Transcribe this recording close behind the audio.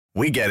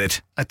We get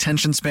it.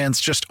 Attention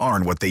spans just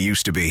aren't what they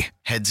used to be.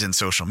 Heads in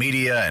social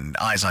media and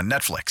eyes on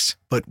Netflix.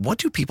 But what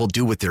do people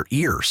do with their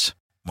ears?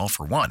 Well,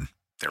 for one,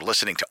 they're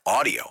listening to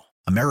audio.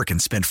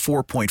 Americans spend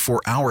 4.4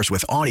 hours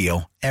with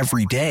audio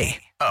every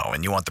day. Oh,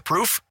 and you want the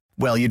proof?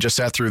 Well, you just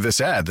sat through this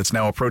ad that's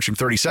now approaching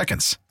 30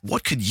 seconds.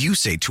 What could you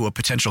say to a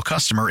potential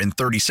customer in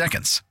 30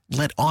 seconds?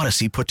 Let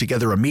Odyssey put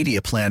together a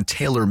media plan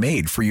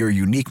tailor-made for your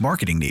unique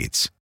marketing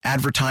needs.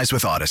 Advertise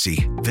with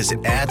Odyssey.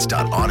 Visit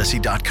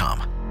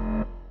ads.odyssey.com.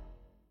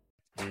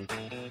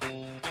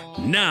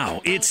 Now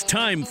it's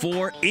time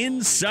for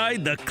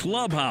Inside the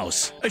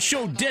Clubhouse, a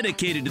show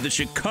dedicated to the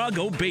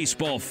Chicago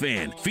baseball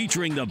fan,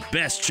 featuring the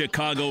best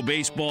Chicago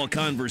baseball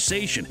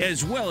conversation,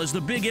 as well as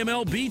the big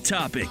MLB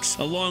topics,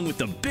 along with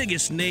the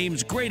biggest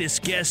names,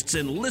 greatest guests,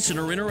 and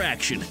listener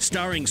interaction,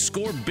 starring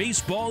Score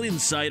baseball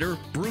insider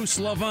Bruce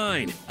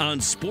Levine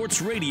on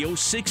Sports Radio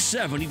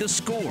 670 The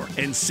Score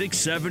and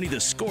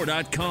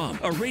 670thescore.com,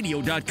 a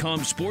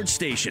radio.com sports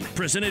station,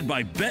 presented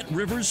by Bet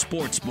Rivers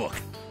Sportsbook.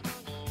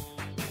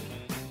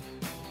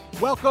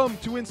 Welcome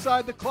to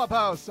Inside the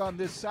Clubhouse on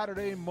this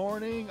Saturday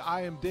morning.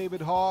 I am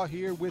David Haugh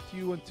here with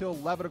you until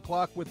 11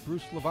 o'clock with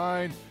Bruce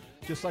Levine,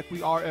 just like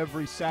we are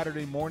every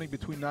Saturday morning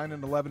between 9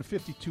 and 11,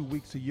 52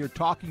 weeks a year,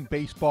 talking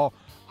baseball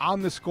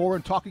on The Score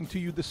and talking to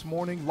you this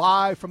morning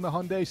live from the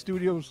Hyundai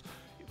Studios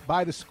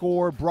by The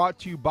Score, brought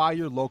to you by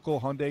your local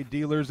Hyundai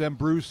dealers. And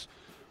Bruce,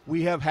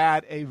 we have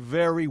had a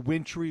very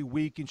wintry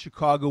week in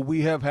Chicago.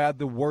 We have had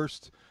the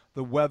worst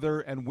the weather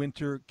and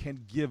winter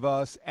can give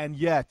us, and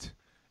yet,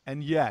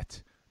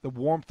 the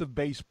warmth of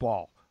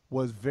baseball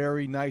was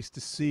very nice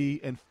to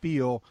see and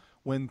feel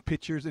when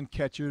pitchers and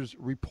catchers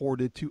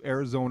reported to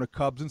Arizona.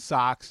 Cubs and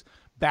Sox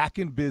back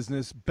in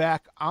business,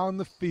 back on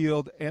the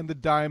field and the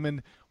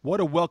diamond. What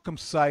a welcome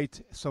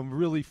sight. Some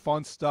really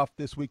fun stuff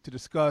this week to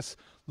discuss.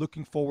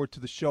 Looking forward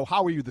to the show.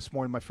 How are you this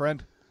morning, my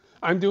friend?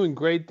 I'm doing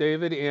great,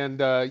 David.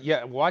 And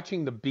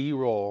watching the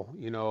B-roll,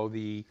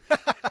 the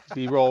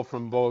B-roll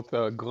from both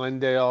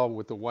Glendale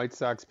with the White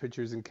Sox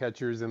pitchers and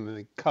catchers and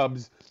the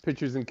Cubs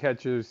pitchers and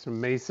catchers from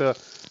Mesa,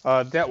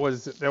 that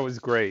was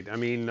great. I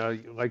mean,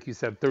 like you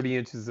said, 30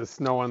 inches of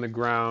snow on the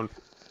ground,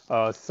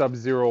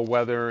 sub-zero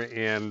weather,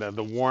 and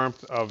the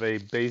warmth of a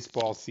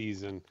baseball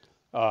season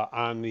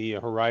on the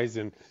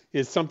horizon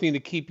is something to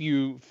keep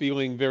you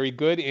feeling very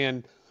good.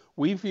 And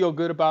we feel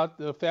good about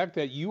the fact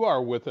that you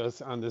are with us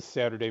on this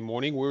Saturday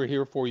morning. We're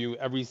here for you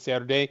every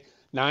Saturday,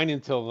 9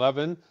 until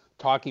 11,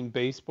 talking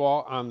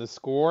baseball on The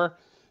Score.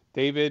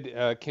 David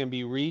can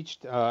be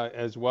reached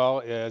as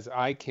well as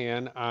I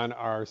can on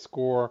our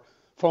Score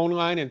phone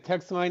line and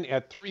text line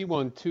at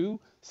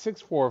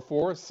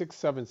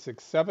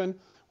 312-644-6767.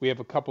 We have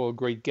a couple of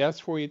great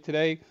guests for you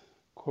today.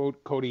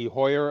 Cody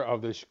Hoyer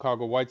of the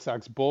Chicago White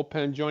Sox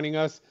bullpen joining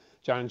us.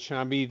 John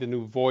Shambi, the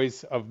new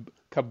voice of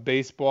Cub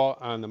Baseball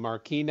on the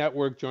Marquee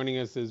Network, joining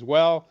us as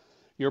well.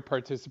 Your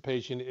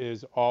participation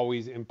is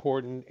always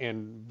important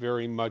and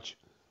very much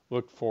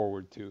looked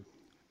forward to.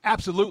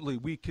 Absolutely.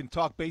 We can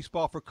talk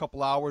baseball for a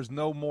couple hours.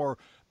 No more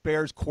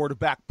Bears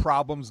quarterback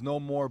problems. No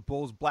more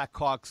Bulls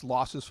Blackhawks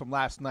losses from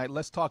last night.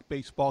 Let's talk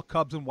baseball.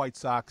 Cubs and White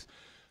Sox.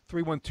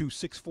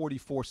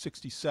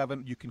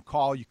 312-644-67. You can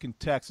call, you can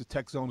text. The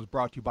text zone is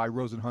brought to you by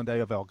Rosen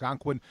Hyundai of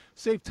Algonquin.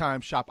 Save time,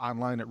 shop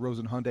online at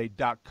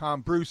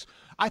rosenhyundai.com. Bruce,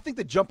 I think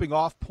the jumping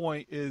off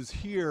point is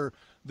here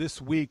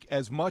this week,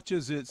 as much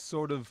as it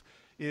sort of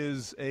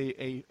is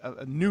a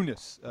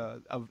newness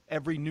of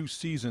every new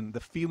season, the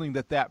feeling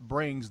that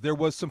brings. There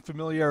was some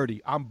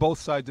familiarity on both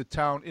sides of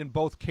town in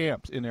both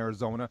camps in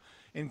Arizona.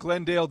 In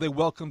Glendale, they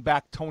welcomed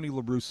back Tony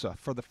La Russa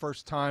for the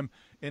first time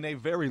in a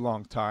very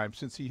long time,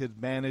 since he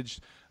had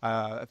managed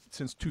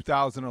since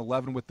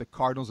 2011 with the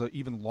Cardinals,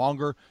 even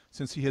longer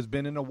since he has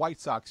been in a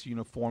White Sox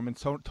uniform. And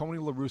Tony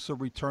La Russa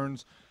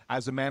returns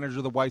as a manager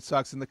of the White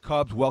Sox, and the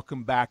Cubs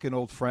welcome back an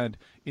old friend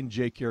in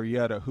Jake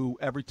Arrieta, who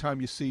every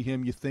time you see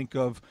him, you think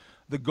of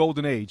the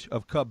golden age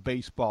of Cub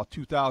baseball,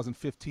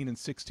 2015 and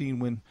 16,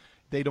 when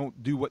they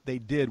don't do what they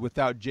did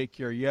without Jake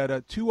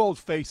Arrieta. Two old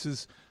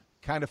faces,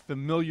 kind of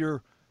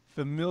familiar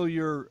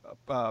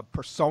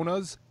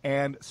personas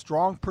and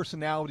strong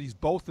personalities,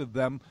 both of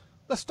them.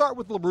 Let's start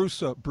with La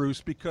Russa,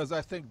 Bruce, because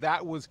I think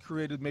that was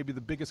created maybe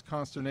the biggest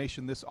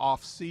consternation this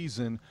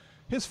offseason.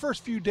 His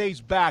first few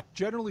days back,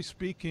 generally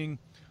speaking,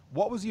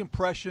 what was the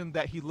impression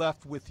that he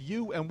left with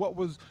you, and what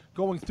was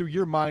going through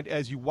your mind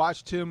as you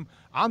watched him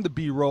on the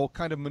B-roll,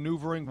 kind of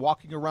maneuvering,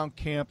 walking around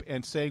camp,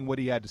 and saying what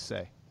he had to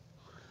say?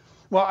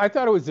 Well, I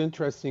thought it was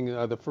interesting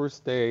the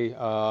first day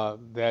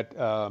that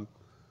La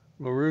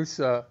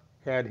Russa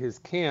had his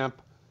camp.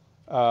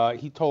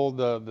 He told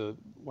the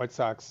White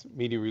Sox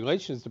media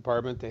relations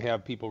department to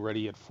have people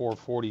ready at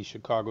 4:40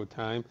 Chicago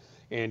time,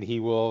 and he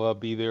will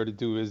be there to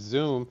do his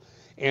Zoom.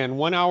 And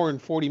 1 hour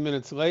and 40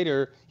 minutes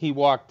later, he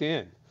walked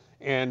in.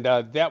 And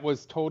that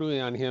was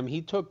totally on him.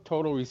 He took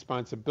total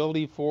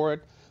responsibility for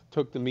it,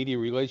 took the media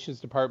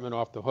relations department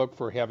off the hook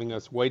for having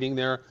us waiting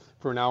there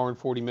for 1 hour and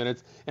 40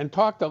 minutes, and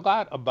talked a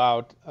lot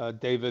about,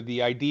 David,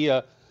 the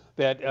idea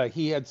that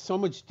he had so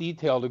much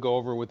detail to go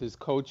over with his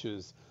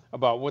coaches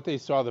about what they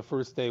saw the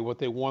first day, what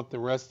they want the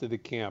rest of the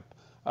camp,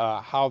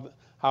 how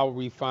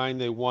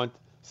refined they want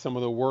some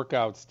of the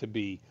workouts to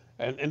be.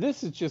 And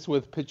this is just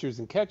with pitchers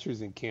and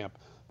catchers in camp.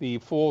 The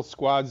full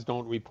squads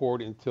don't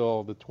report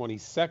until the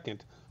 22nd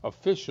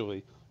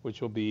officially,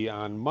 which will be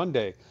on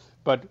Monday.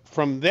 But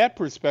from that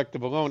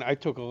perspective alone, I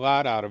took a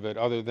lot out of it,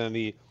 other than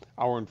the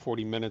hour and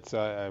 40 minutes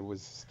I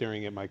was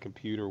staring at my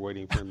computer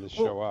waiting for him to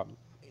show up.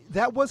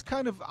 That was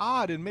kind of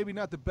odd, and maybe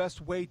not the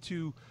best way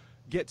to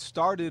get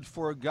started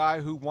for a guy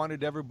who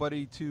wanted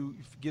everybody to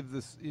give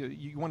this.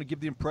 You want to give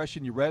the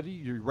impression you're ready,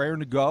 you're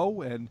raring to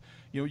go, and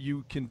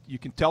you can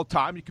tell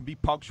time, you can be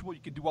punctual, you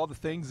can do all the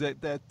things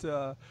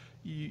that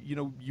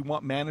you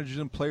want managers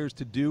and players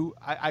to do.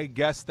 I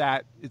guess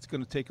that it's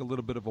going to take a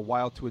little bit of a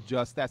while to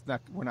adjust.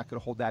 We're not going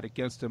to hold that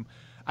against him.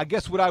 I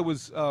guess what I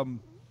was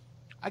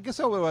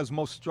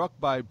most struck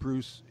by,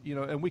 Bruce,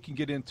 and we can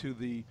get into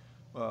the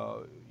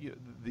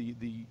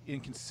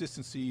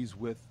inconsistencies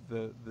with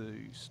the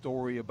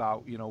story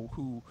about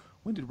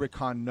when did Rick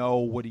Hahn know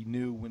what he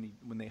knew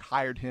when they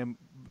hired him,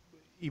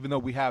 even though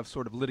we have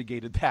sort of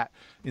litigated that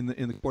in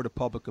the court of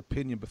public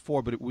opinion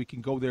before, but we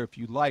can go there if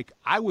you like.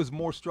 I was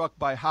more struck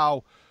by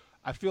how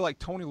I feel like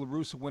Tony La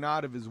Russa went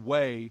out of his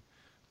way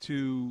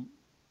to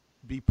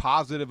be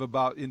positive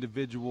about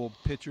individual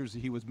pitchers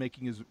he was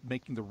making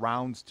the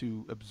rounds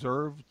to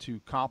observe, to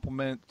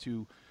compliment,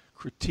 to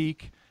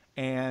critique.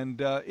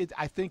 And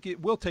I think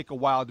it will take a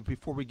while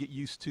before we get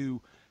used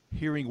to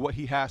hearing what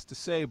he has to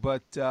say,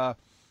 but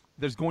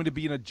there's going to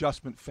be an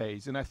adjustment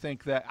phase. And I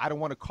think that I don't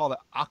want to call it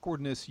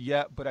awkwardness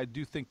yet, but I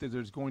do think that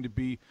there's going to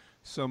be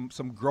some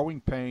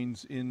growing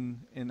pains in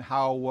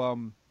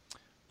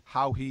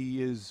how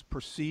he is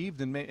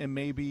perceived and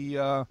maybe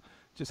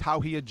just how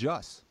he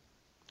adjusts.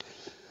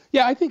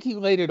 Yeah, I think he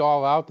laid it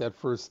all out that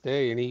first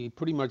day, and he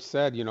pretty much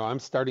said, I'm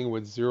starting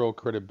with zero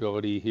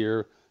credibility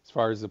here as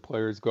far as the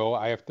players go.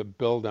 I have to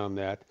build on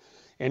that.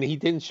 And he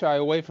didn't shy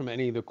away from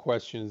any of the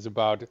questions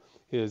about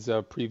his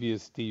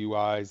previous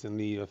DUIs and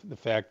the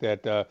fact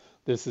that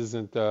this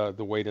isn't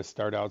the way to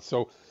start out.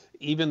 So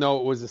even though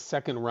it was a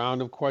second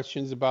round of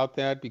questions about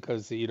that,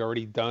 because he'd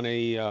already done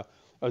a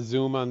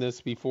Zoom on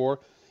this before,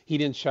 he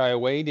didn't shy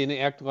away. He didn't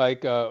act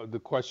like the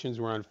questions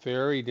were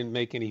unfair. He didn't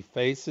make any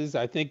faces.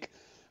 I think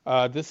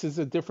this is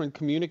a different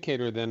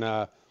communicator than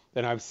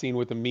I've seen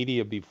with the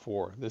media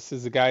before. This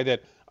is a guy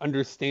that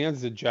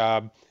understands the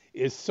job,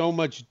 is so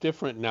much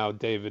different now,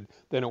 David,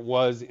 than it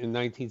was in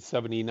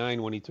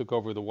 1979 when he took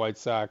over the White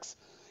Sox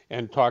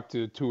and talked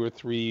to 2 or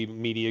 3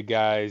 media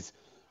guys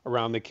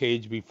around the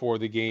cage before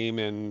the game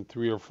and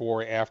 3 or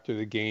 4 after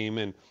the game,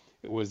 and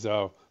it was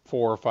 4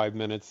 or 5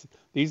 minutes.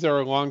 These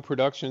are long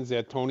productions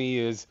that Tony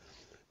is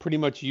pretty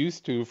much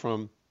used to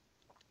from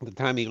the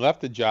time he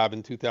left the job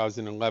in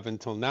 2011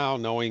 till now,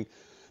 knowing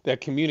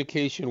that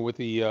communication with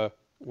the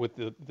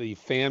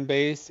fan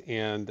base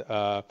and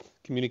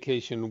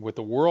communication with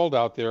the world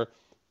out there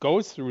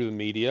goes through the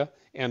media,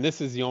 and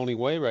this is the only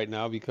way right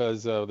now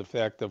because of the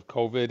fact of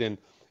COVID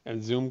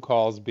and Zoom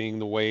calls being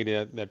the way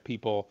that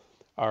people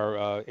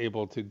are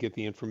able to get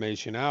the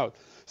information out.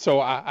 So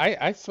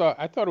I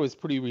thought it was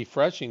pretty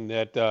refreshing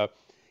that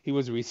he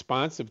was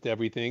responsive to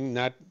everything,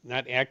 not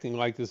acting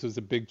like this was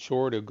a big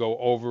chore to go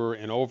over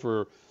and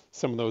over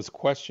some of those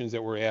questions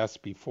that were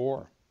asked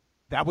before.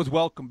 That was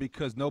welcome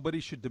because nobody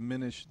should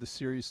diminish the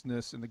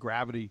seriousness and the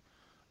gravity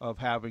of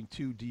having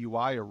 2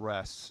 DUI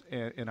arrests.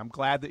 And I'm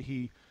glad that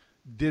he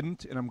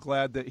didn't, and I'm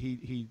glad that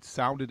he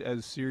sounded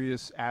as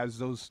serious as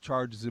those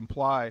charges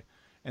imply,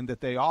 and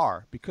that they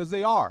are, because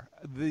they are.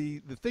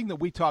 The thing that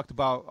we talked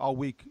about all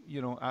week,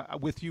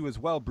 with you as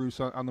well, Bruce,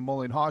 on the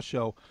Mully and Haw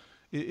show,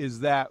 is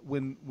that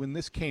when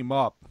this came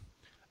up,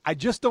 I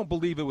just don't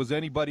believe it was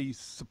anybody's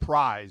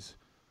surprise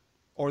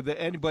or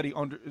that anybody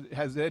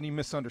has any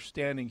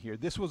misunderstanding here.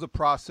 This was a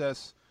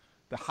process,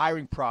 the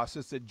hiring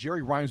process, that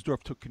Jerry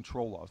Reinsdorf took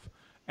control of.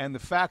 And the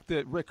fact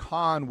that Rick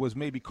Hahn was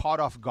maybe caught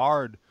off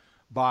guard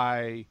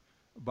by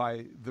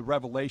the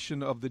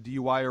revelation of the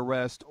DUI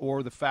arrest,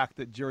 or the fact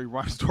that Jerry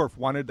Reinsdorf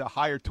wanted to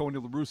hire Tony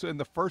La Russa in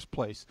the first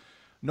place,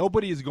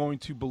 nobody is going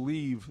to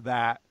believe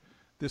that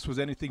this was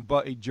anything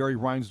but a Jerry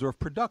Reinsdorf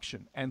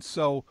production. And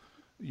so,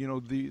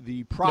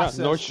 the process,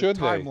 nor should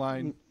the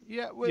timeline. They.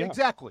 Yeah, well,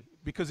 exactly,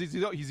 because he's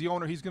the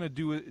owner. He's going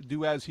to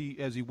do as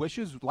he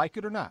wishes, like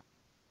it or not.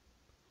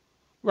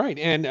 Right,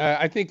 and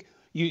I think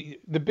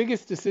the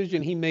biggest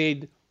decision he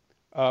made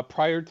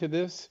prior to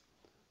this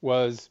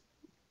was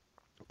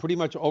pretty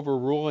much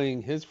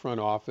overruling his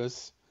front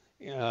office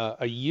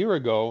a year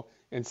ago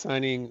and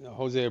signing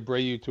Jose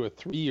Abreu to a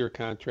 3-year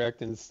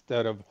contract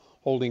instead of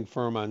holding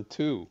firm on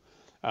 2.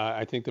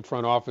 I think the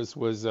front office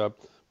was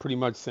pretty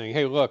much saying,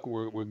 hey, look,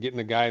 we're getting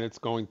a guy that's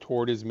going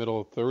toward his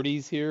middle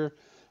 30s here.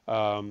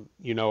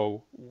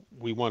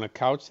 We want to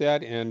couch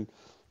that. And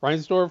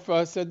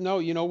Reinsdorf said, no,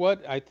 you know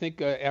what? I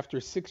think after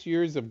 6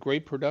 years of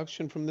great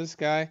production from this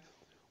guy,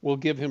 we'll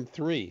give him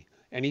 3.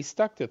 And he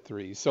stuck to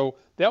 3. So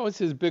that was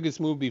his biggest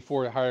move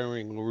before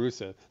hiring La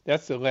Russa.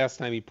 That's the last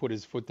time he put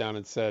his foot down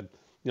and said,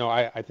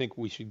 I think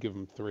we should give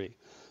him 3.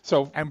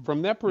 So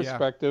from that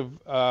perspective,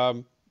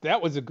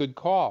 that was a good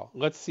call.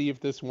 Let's see if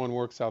this one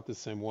works out the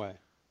same way.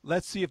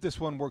 Let's see if this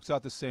one works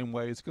out the same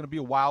way. It's going to be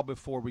a while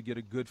before we get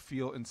a good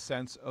feel and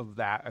sense of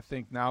that. I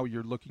think now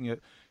you're looking at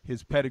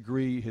his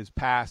pedigree, his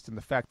past, and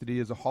the fact that he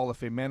is a Hall of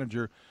Fame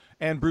manager.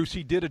 And, Bruce,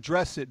 he did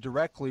address it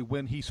directly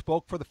when he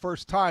spoke for the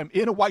first time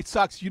in a White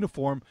Sox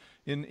uniform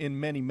in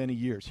many, many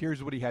years.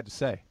 Here's what he had to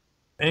say.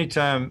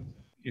 Anytime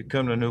you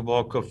come to a new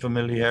ball club,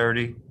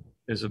 familiarity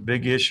is a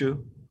big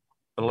issue.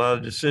 A lot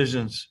of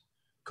decisions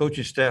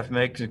coaching staff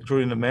makes,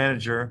 including the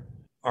manager,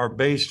 are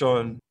based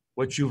on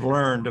what you've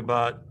learned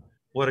about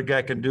what a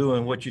guy can do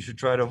and what you should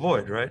try to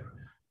avoid, right?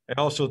 I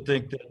also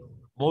think that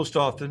most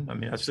often, I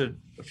mean, I said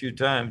a few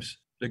times,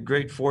 the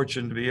great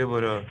fortune to be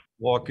able to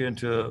walk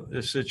into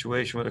this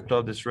situation with a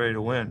club that's ready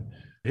to win.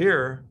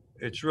 Here,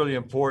 it's really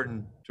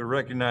important to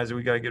recognize that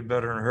we got to get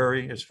better in a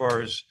hurry as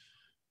far as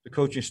the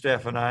coaching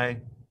staff and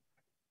I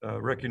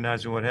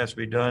recognizing what has to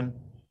be done.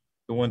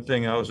 The one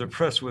thing I was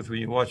impressed with when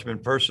you watch him in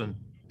person,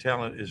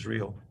 talent is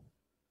real.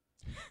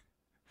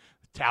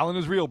 Talent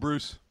is real,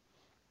 Bruce.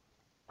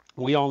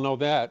 We all know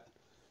that.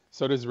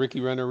 So does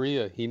Ricky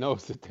Renteria. He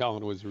knows the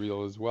talent was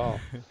real as well.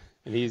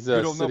 And he's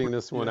sitting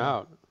this one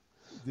out.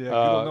 Yeah, good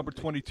old number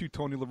 22,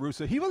 Tony La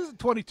Russa. He wasn't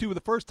 22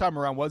 the first time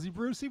around, was he,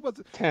 Bruce? He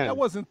wasn't. 10. That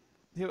wasn't.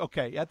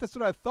 Okay, yeah, that's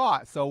what I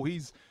thought. So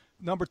he's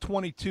number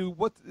 22.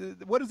 What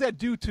does that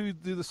do to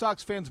the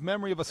Sox fans'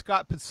 memory of a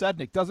Scott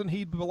Podsednik? Doesn't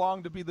he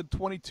belong to be the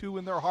 22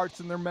 in their hearts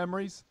and their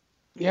memories?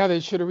 Yeah, they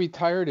should have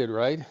retired it,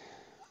 right?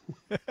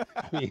 I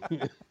mean,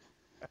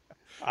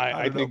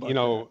 I think,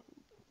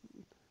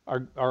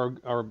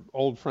 our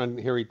old friend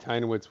Harry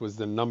Teinowitz was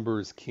the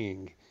numbers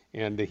king,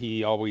 and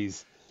he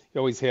always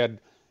had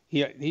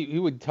he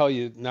would tell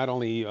you not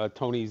only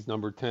Tony's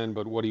number 10,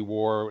 but what he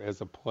wore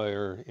as a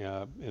player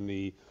in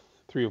the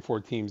 3 or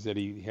 4 teams that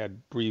he had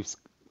brief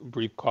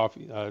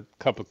coffee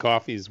cup of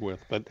coffees with.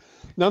 But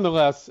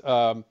nonetheless,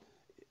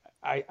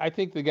 I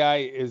think the guy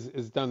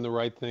is done the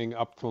right thing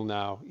up till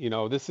now.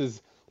 This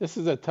is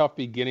a tough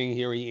beginning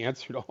here. He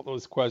answered all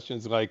those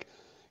questions like.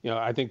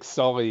 I think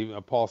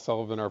Paul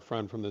Sullivan, our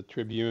friend from the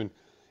Tribune,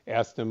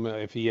 asked him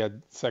if he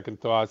had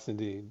second thoughts and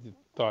he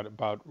thought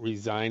about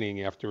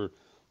resigning after,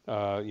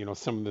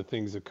 some of the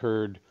things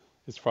occurred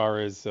as far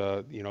as,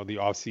 the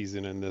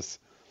offseason and this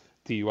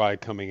DUI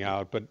coming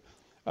out. But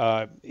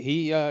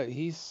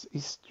he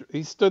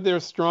stood there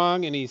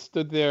strong, and he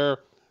stood there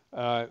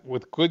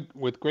with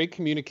great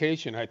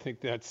communication. I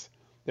think that's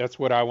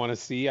what I want to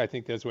see. I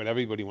think that's what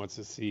everybody wants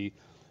to see,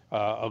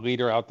 a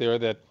leader out there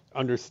that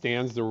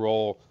understands the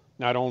role,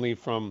 not only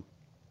from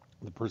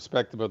the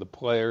perspective of the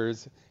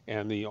players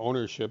and the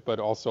ownership, but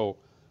also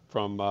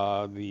from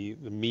the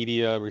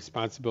media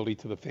responsibility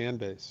to the fan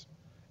base.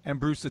 And,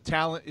 Bruce, the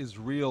talent is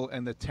real,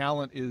 and the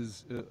talent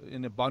is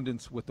in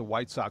abundance with the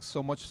White Sox,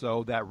 so much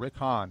so that Rick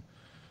Hahn,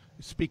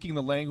 speaking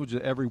the language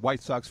that every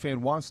White Sox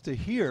fan wants to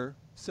hear,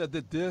 said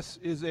that this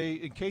is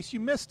in case you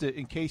missed it,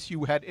 in case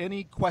you had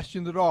any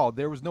questions at all,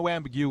 there was no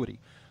ambiguity.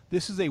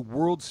 This is a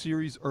World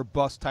Series or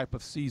bust type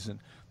of season.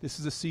 This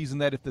is a season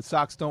that if the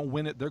Sox don't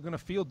win it, they're going to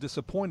feel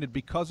disappointed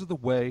because of the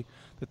way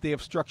that they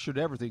have structured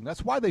everything.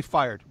 That's why they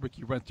fired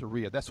Ricky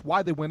Renteria. That's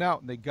why they went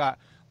out and they got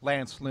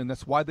Lance Lynn.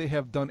 That's why they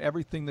have done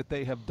everything that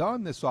they have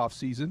done this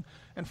offseason.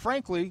 And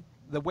frankly,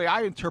 the way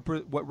I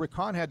interpret what Rick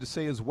Hahn had to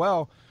say as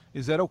well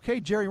is that, okay,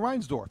 Jerry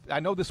Reinsdorf,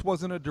 I know this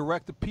wasn't a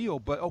direct appeal,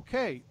 but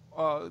okay,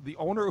 the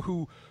owner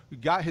who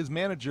got his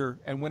manager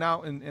and went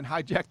out and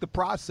hijacked the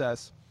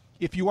process,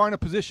 if you are in a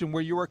position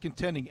where you are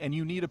contending and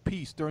you need a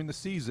piece during the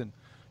season,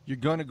 you're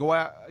going to go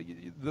out.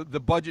 The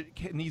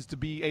budget needs to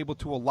be able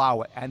to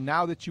allow it. And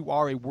now that you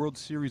are a World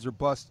Series or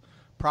bust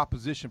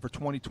proposition for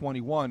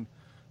 2021,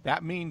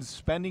 that means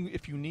spending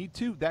if you need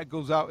to. That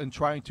goes out and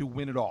trying to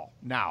win it all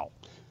now.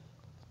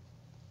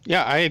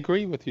 Yeah, I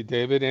agree with you,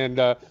 David. And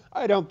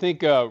I don't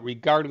think,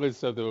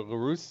 regardless of the La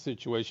Russa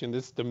situation,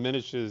 this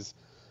diminishes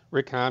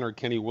Rick Hahn or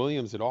Kenny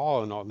Williams at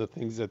all and all the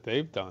things that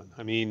they've done.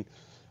 I mean,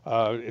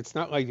 it's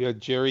not like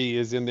Jerry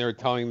is in there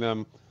telling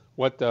them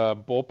what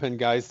bullpen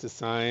guys to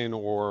sign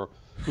or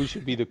who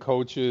should be the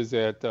coaches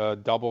at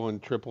Double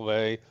and Triple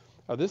A.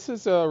 This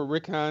is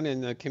Rick Hahn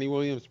and Kenny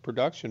Williams'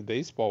 production,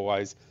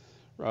 baseball-wise.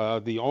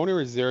 The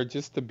owner is there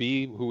just to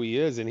be who he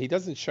is, and he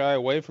doesn't shy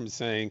away from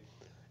saying,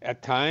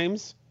 at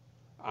times,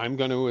 I'm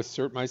going to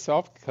assert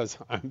myself because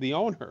I'm the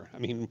owner. I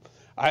mean,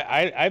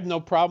 I have no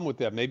problem with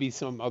that. Maybe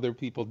some other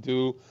people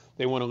do.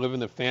 They want to live in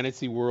the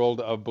fantasy world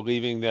of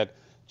believing that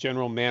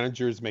general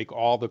managers make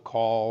all the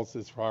calls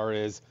as far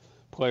as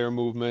player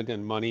movement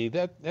and money.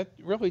 That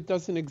really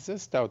doesn't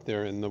exist out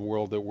there in the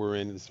world that we're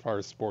in as far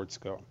as sports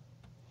go.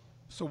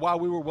 So while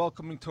we were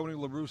welcoming Tony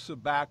La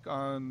Russa back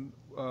on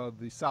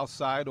the south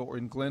side or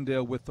in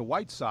Glendale with the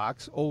White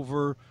Sox,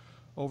 over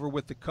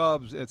with the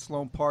Cubs at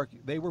Sloan Park,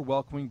 they were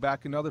welcoming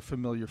back another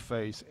familiar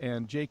face.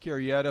 And Jake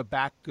Arrieta,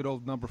 back good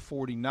old number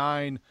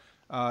 49.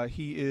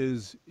 He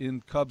is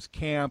in Cubs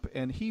camp,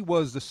 and he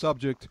was the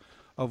subject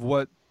of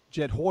what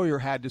Jed Hoyer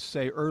had to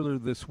say earlier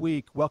this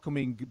week,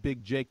 welcoming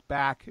Big Jake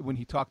back when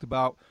he talked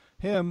about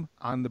him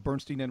on the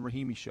Bernstein and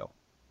Rahimi show.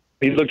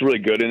 He looked really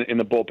good in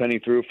the bullpen he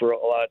threw for a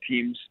lot of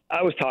teams.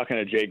 I was talking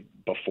to Jake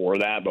before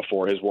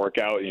his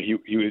workout. He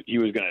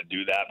was going to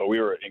do that, but we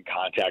were in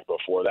contact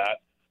before that.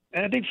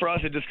 And I think for us,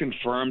 it just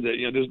confirmed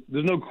that,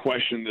 there's no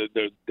question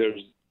that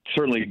there's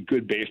certainly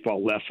good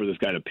baseball left for this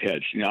guy to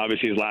pitch.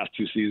 Obviously his last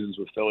 2 seasons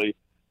with Philly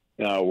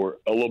were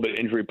a little bit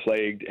injury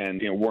plagued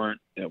and weren't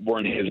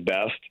his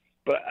best.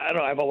 But I don't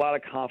know. I have a lot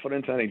of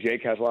confidence. I think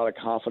Jake has a lot of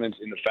confidence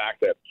in the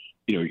fact that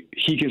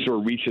he can sort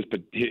of reach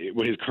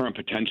what his current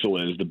potential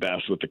is the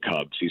best with the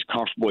Cubs. He's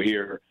comfortable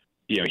here.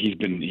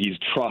 He's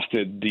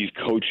trusted these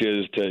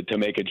coaches to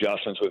make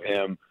adjustments with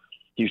him.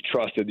 He's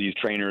trusted these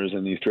trainers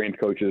and these strength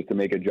coaches to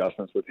make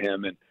adjustments with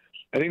him. And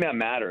I think that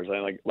matters.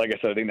 Like I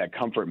said, I think that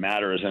comfort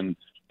matters. And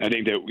I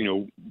think that,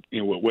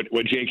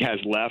 what Jake has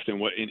left and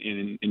what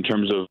in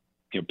terms of,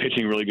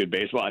 pitching really good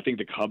baseball, I think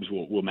the Cubs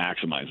will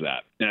maximize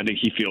that. And I think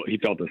he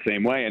felt the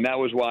same way. And that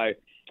was why,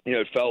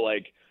 it felt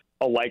like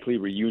a likely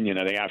reunion,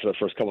 I think, after the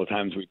first couple of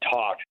times we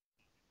talked.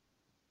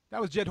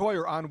 That was Jed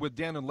Hoyer on with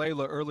Dan and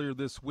Layla earlier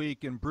this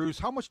week. And Bruce,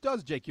 how much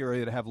does Jake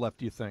Arrieta have left,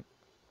 do you think?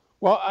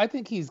 Well, I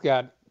think he's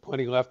got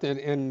plenty left.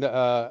 And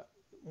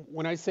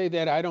when I say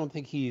that, I don't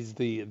think he's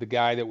the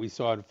guy that we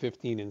saw in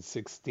 15 and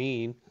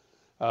 16.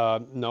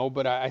 No,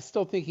 but I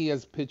still think he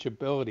has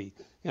pitchability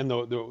and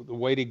the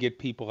way to get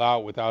people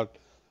out without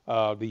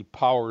the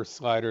power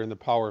slider and the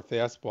power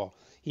fastball.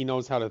 He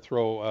knows how to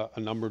throw a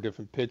number of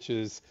different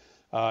pitches.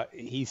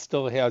 He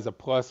still has a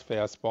plus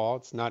fastball.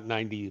 It's not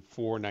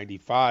 94,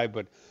 95,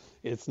 but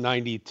it's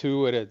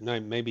 92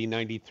 maybe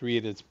 93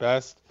 at its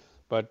best.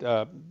 But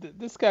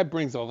this guy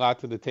brings a lot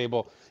to the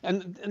table.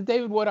 And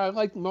David, what I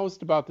like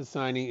most about the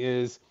signing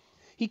is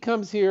he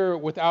comes here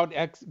without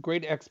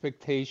great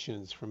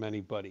expectations from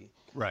anybody.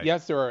 Right.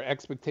 Yes, there are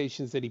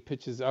expectations that he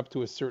pitches up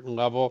to a certain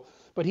level,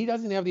 but he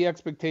doesn't have the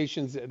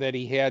expectations that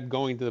he had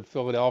going to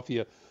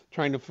Philadelphia,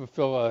 trying to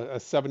fulfill a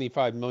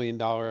 $75 million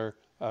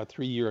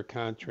 3-year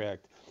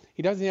contract.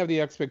 He doesn't have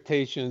the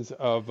expectations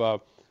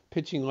of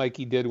pitching like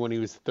he did when he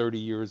was 30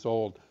 years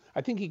old. I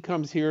think he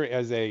comes here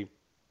as a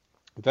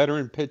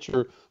veteran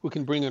pitcher who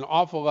can bring an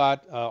awful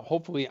lot,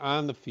 hopefully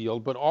on the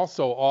field, but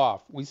also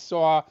off. We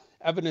saw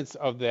evidence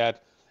of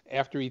that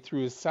after he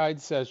threw his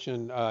side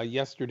session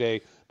yesterday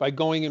by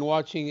going and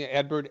watching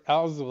Adbert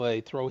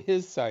Alzolay throw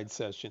his side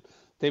session.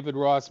 David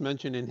Ross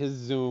mentioned in his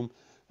Zoom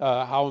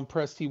how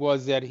impressed he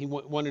was that he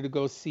wanted to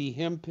go see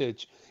him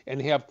pitch and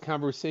have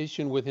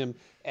conversation with him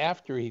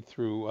after he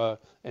threw.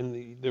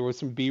 And there was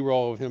some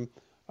B-roll of him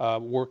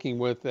working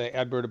with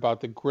Adbert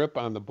about the grip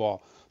on the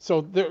ball.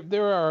 So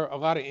there are a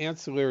lot of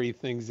ancillary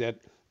things that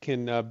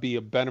can be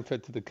a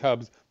benefit to the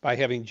Cubs by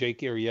having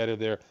Jake Arrieta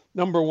there.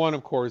 Number one,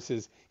 of course,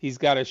 is he's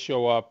got to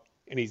show up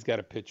and he's got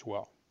to pitch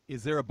well.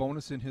 Is there a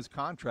bonus in his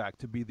contract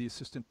to be the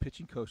assistant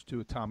pitching coach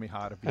to a Tommy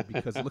Hotovy?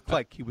 Because it looked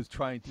like he was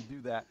trying to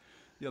do that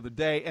the other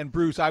day. And,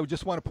 Bruce, I would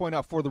just want to point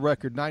out for the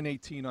record,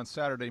 9:18 on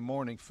Saturday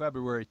morning,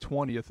 February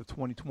 20th of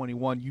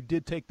 2021, you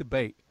did take the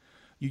bait.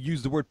 You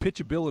used the word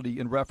pitchability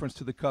in reference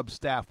to the Cubs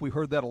staff. We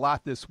heard that a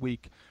lot this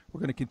week. We're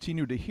going to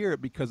continue to hear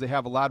it because they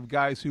have a lot of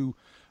guys who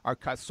are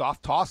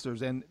soft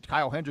tossers. And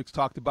Kyle Hendricks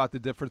talked about the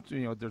difference.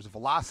 There's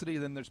velocity,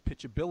 then there's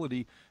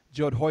pitchability.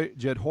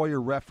 Jed Hoyer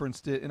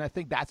referenced it, and I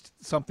think that's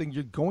something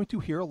you're going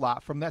to hear a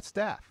lot from that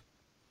staff.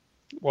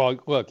 Well,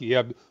 look,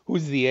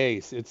 who's the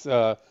ace? It's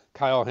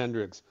Kyle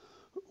Hendricks.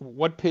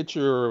 What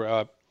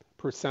pitcher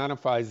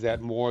personifies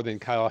that more than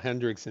Kyle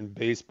Hendricks in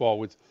baseball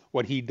with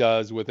what he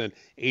does with an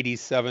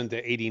 87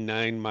 to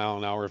 89 mile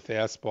an hour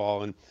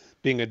fastball and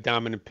being a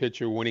dominant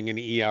pitcher, winning an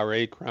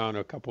ERA crown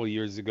a couple of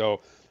years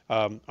ago,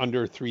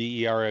 under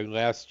 3 ERA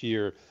last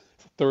year,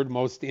 third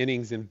most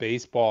innings in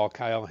baseball,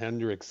 Kyle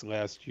Hendricks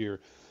last year.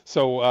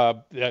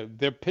 So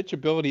their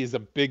pitchability is a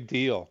big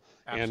deal.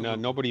 Absolutely.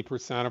 And nobody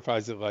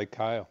personifies it like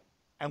Kyle.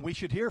 And we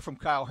should hear from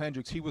Kyle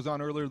Hendricks. He was on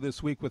earlier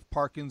this week with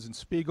Parkins and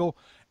Spiegel,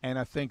 and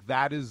I think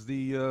that is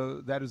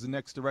the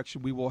next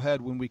direction we will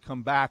head when we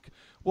come back.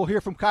 We'll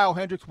hear from Kyle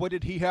Hendricks. What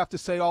did he have to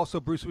say? Also,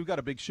 Bruce, we've got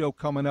a big show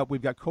coming up.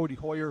 We've got Cody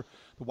Hoyer,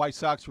 the White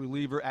Sox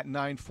reliever, at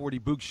 9:40.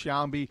 Boog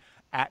Sciambi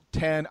at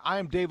 10. I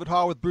am David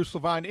Hall with Bruce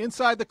Levine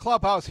inside the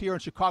clubhouse here on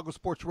Chicago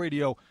Sports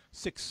Radio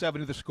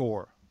 670 The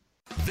Score.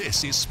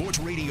 This is Sports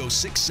Radio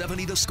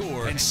 670 The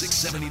Score and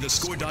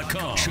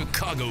 670thescore.com,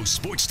 Chicago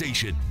Sports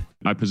Station.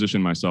 I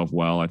position myself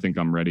well. I think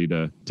I'm ready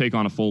to take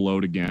on a full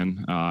load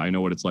again. I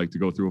know what it's like to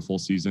go through a full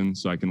season,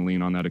 so I can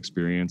lean on that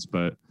experience.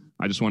 But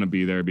I just want to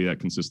be there, be that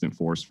consistent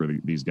force for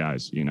these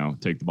guys.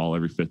 Take the ball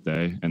every fifth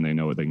day, and they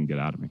know what they can get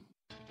out of me.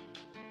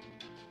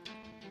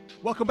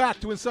 Welcome back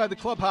to Inside the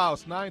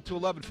Clubhouse, 9 to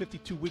 11,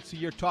 52 weeks a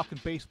year, talking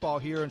baseball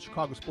here on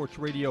Chicago Sports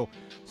Radio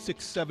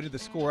 670 The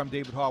Score. I'm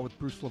David Hall with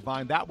Bruce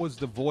Levine. That was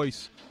the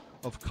voice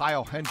of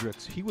Kyle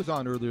Hendricks. He was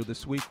on earlier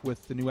this week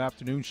with the new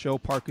afternoon show,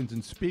 Parkins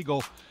and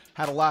Spiegel.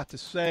 Had a lot to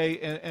say.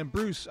 And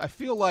Bruce, I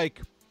feel like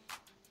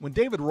when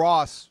David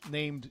Ross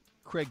named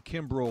Craig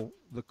Kimbrell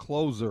the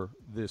closer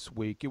this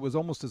week, it was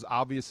almost as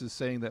obvious as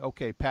saying that,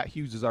 okay, Pat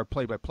Hughes is our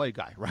play-by-play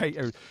guy, right?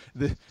 Or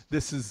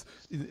this is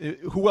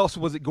who else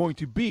was it going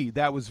to be?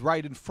 That was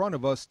right in front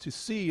of us to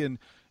see. And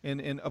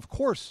And of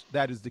course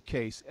that is the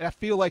case. And I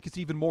feel like it's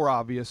even more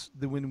obvious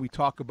than when we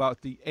talk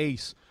about the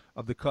ace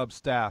of the Cubs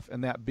staff,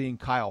 and that being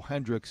Kyle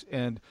Hendricks.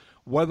 And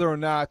whether or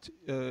not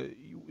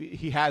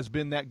he has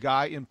been that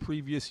guy in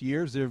previous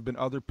years, there have been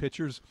other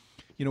pitchers,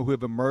 who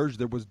have emerged.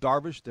 There was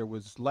Darvish, there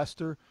was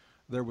Lester,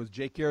 there was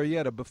Jake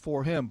Arrieta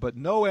before him. But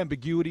no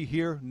ambiguity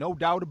here, no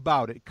doubt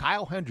about it.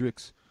 Kyle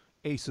Hendricks,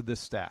 ace of this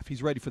staff.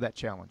 He's ready for that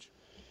challenge.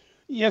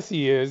 Yes,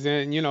 he is,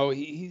 and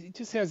he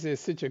just has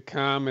such a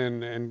calm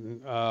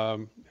and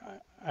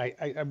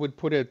I would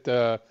put it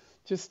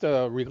just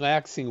a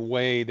relaxing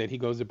way that he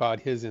goes about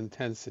his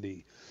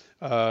intensity.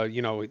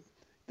 The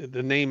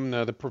name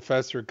the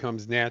professor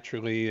comes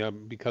naturally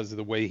because of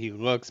the way he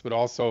looks, but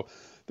also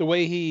the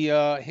way he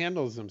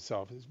handles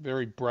himself. He's a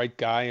very bright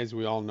guy, as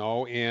we all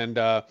know, and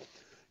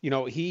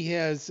he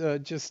has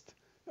just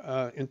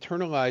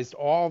internalized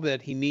all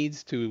that he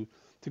needs to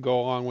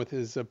go along with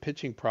his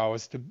pitching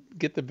prowess to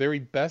get the very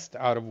best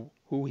out of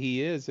who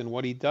he is and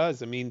what he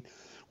does. I mean,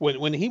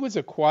 when he was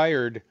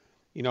acquired,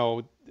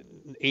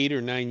 8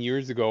 or 9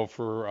 years ago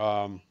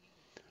for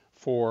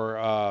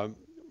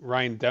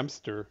Ryan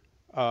Dempster,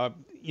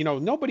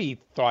 nobody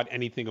thought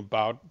anything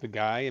about the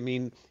guy. I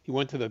mean, he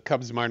went to the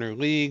Cubs minor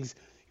leagues.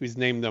 He was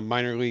named the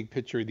minor league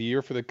pitcher of the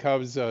year for the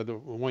Cubs the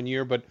one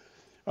year, but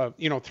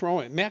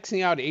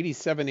maxing out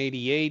 87,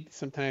 88,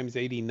 sometimes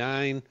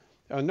 89.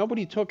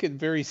 Nobody took it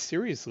very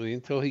seriously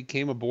until he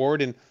came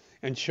aboard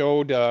and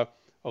showed,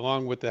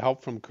 along with the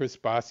help from Chris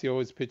Bosio,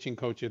 his pitching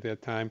coach at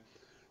that time,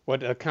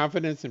 what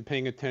confidence and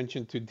paying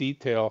attention to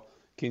detail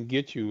can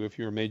get you if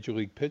you're a major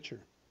league pitcher.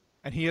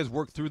 And he has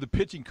worked through the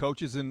pitching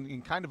coaches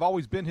and kind of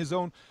always been his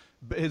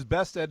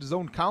best at his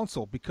own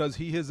counsel, because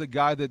he is a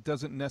guy that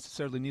doesn't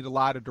necessarily need a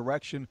lot of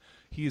direction.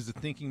 He is the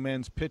thinking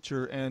man's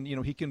pitcher, and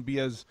he can be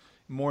as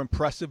more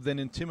impressive than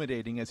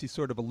intimidating, as he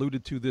sort of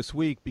alluded to this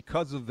week,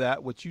 because of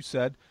that, what you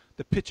said,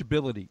 the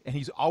pitchability. And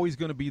he's always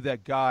going to be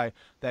that guy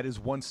that is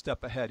one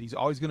step ahead. He's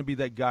always going to be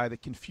that guy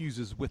that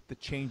confuses with the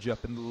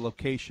changeup and the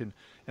location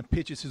and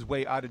pitches his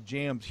way out of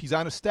jams. He's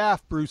on a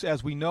staff, Bruce,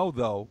 as we know,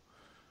 though,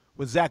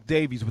 with Zach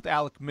Davies, with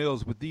Alec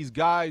Mills, with these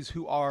guys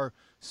who are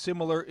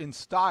similar in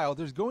style.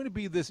 There's going to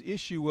be this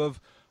issue of,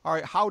 all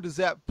right, how does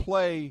that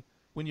play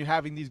when you're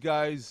having these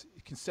guys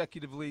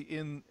consecutively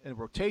in a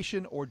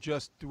rotation or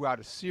just throughout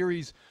a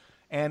series?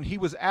 And he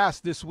was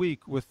asked this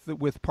week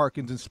with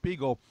Parkins and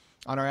Spiegel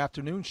on our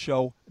afternoon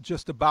show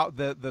just about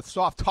the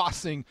soft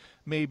tossing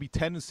maybe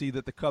tendency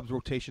that the Cubs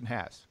rotation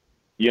has.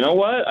 You know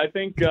what? I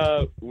think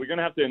we're going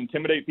to have to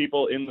intimidate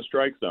people in the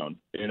strike zone.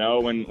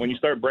 When you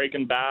start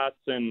breaking bats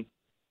and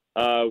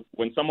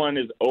when someone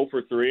is 0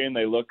 for 3 and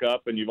they look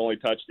up and you've only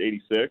touched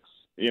 86,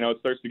 it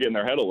starts to get in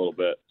their head a little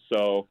bit.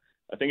 So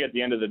I think at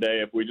the end of the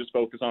day, if we just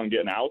focus on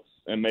getting outs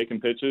and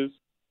making pitches,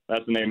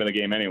 that's the name of the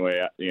game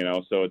anyway.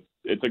 So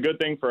it's a good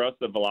thing for us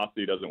that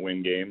velocity doesn't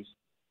win games.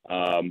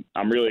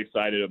 I'm really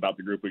excited about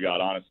the group we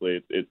got,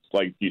 honestly. It's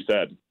like you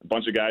said, a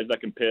bunch of guys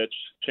that can pitch,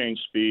 change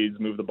speeds,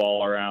 move the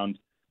ball around,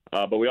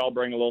 but we all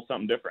bring a little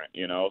something different,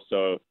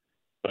 So,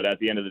 but at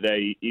the end of the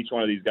day, each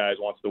one of these guys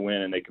wants to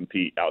win and they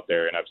compete out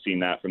there, and I've seen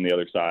that from the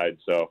other side.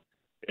 So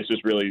it's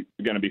just really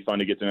going to be fun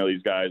to get to know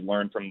these guys,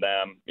 learn from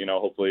them,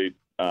 hopefully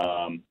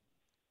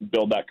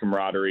build that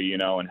camaraderie,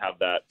 and have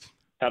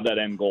that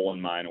end goal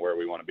in mind where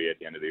we want to be at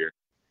the end of the year.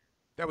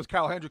 That was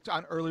Kyle Hendricks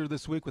on earlier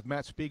this week with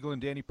Matt Spiegel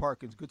and Danny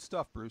Parkins. Good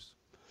stuff, Bruce.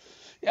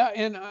 Yeah,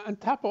 and on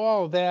top of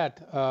all of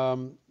that,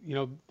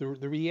 the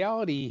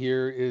reality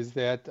here is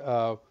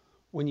that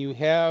when you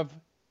have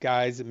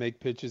guys that make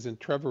pitches, and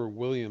Trevor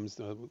Williams,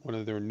 one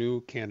of their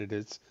new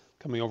candidates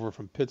coming over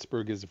from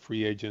Pittsburgh as a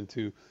free agent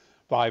to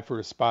vie for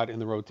a spot in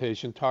the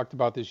rotation, talked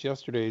about this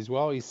yesterday as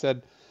well. He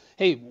said,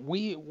 hey,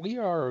 we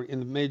are in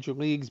the major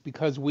leagues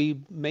because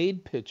we've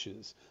made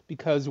pitches,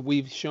 because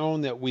we've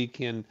shown that we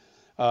can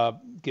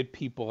get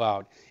people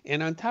out.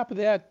 And on top of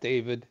that,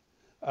 David,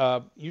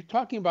 you're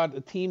talking about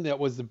a team that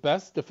was the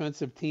best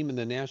defensive team in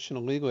the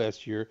National League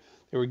last year.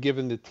 They were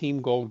given the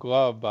team gold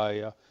glove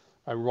by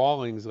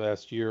Rawlings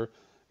last year.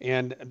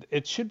 And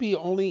it should be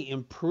only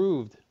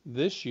improved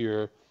this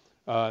year,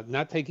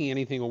 not taking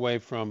anything away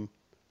from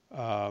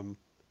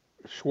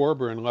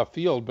Schwarber in left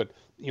field, but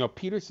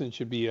Peterson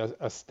should be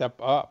a step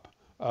up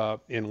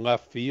in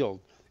left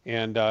field.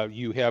 And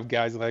you have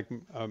guys like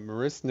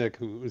Marisnick,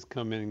 who is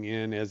coming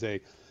in as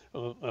a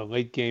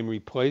late game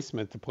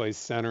replacement to play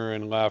center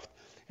and left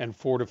and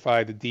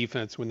fortify the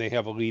defense when they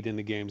have a lead in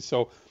the game.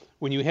 So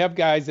when you have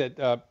guys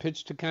that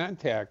pitch to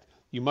contact,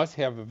 you must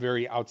have a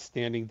very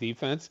outstanding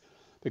defense.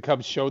 The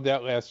Cubs showed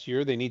that last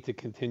year. They need to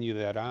continue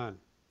that on.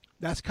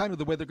 That's kind of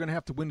the way they're going to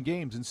have to win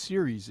games in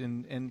series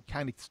and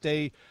kind of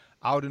stay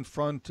out in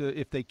front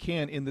if they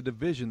can in the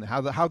division.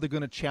 How they're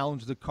going to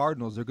challenge the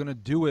Cardinals. They're going to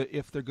do it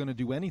if they're going to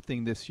do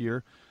anything this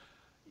year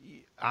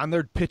on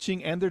their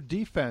pitching and their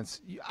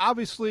defense.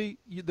 Obviously,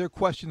 there are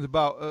questions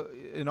about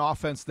an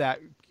offense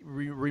that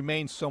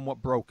remains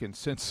somewhat broken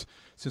since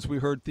we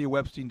heard Theo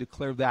Epstein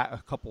declare that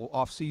a couple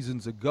off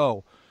seasons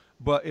ago.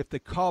 But if the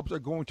Cubs are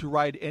going to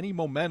ride any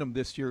momentum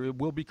this year, it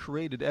will be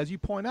created, as you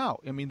point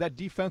out. I mean, that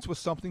defense was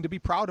something to be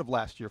proud of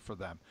last year for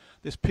them.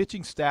 This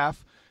pitching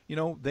staff, you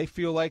know, they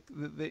feel like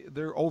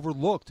they're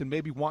overlooked and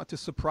maybe want to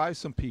surprise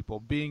some people,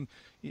 being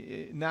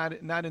not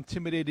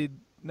intimidated,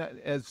 not,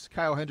 as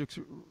Kyle Hendricks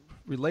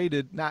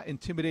related, not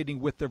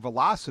intimidating with their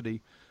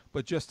velocity,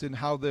 but just in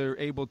how they're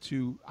able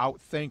to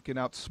outthink and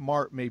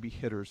outsmart maybe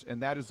hitters.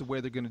 And that is the way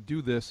they're going to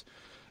do this.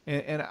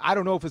 And I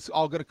don't know if it's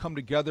all going to come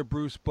together,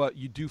 Bruce, but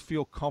you do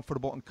feel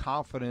comfortable and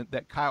confident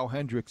that Kyle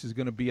Hendricks is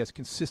going to be as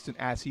consistent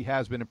as he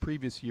has been in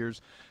previous years.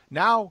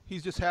 Now he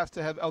just has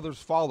to have others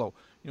follow.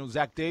 You know,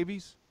 Zach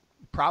Davies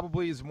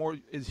probably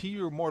is he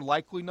your more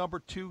likely number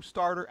 2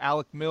 starter?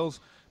 Alec Mills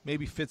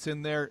maybe fits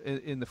in there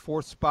in the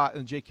 4th spot,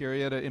 and Jake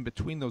Arrieta in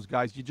between those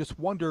guys. You just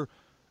wonder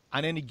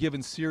on any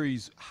given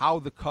series how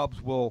the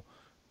Cubs will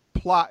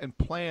plot and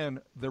plan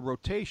their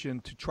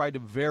rotation to try to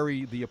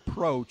vary the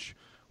approach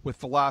with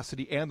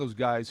velocity and those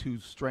guys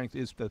whose strength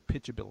is the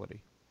pitch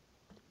ability.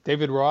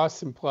 David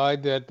Ross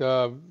implied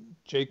that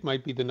Jake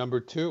might be the number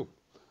 2.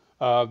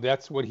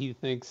 That's what he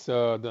thinks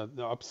the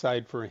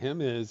upside for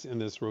him is in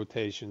this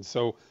rotation.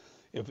 So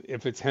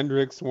if it's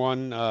Hendricks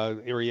 1,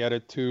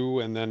 Arrieta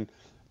 2, and then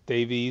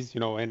Davies, you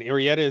know, and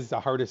Arrieta is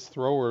the hardest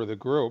thrower of the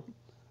group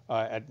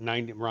at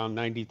around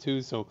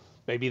 92. So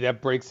maybe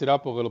that breaks it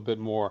up a little bit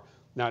more.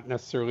 Not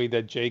necessarily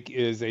that Jake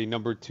is a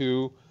number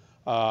 2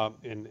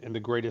 and the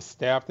greatest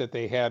staff that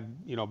they had,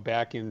 you know,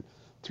 back in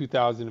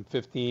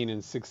 2015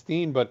 and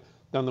 16, but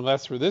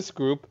nonetheless for this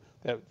group,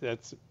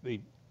 that's the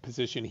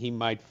position he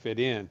might fit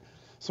in.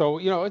 So,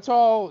 you know, it's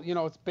all, you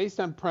know, it's based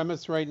on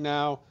premise right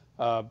now.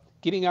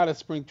 Getting out of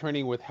spring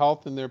training with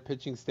health in their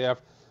pitching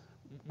staff,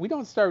 we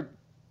don't start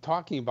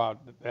talking about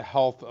the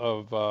health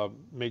of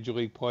major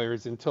league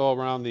players until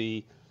around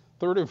the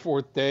 3rd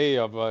or 4th day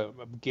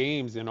of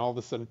games, and all of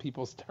a sudden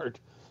people start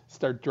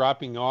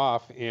dropping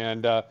off.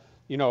 And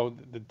you know,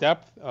 the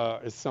depth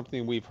is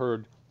something we've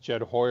heard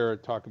Jed Hoyer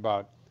talk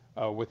about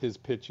with his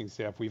pitching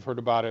staff. We've heard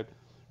about it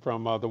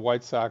from the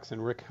White Sox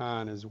and Rick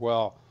Hahn as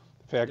well.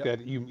 The fact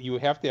that you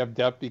have to have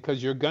depth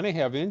because you're going to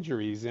have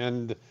injuries,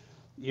 and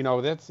you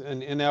know that's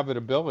an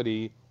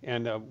inevitability.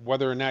 And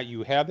whether or not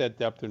you have that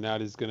depth or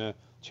not is going to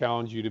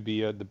challenge you to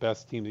be the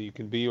best team that you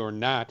can be or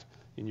not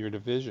in your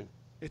division.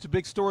 It's a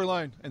big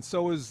storyline, and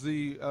so is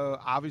the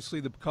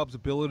obviously the Cubs'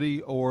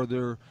 ability or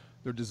their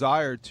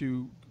desire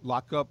to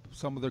lock up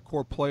some of their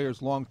core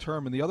players long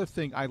term. And the other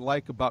thing I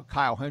like about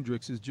Kyle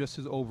Hendricks is just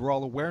his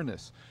overall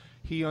awareness.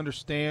 He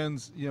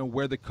understands, you know,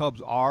 where the Cubs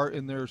are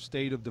in their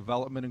state of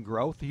development and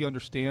growth. He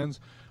understands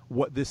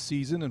what this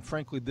season and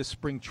frankly this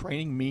spring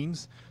training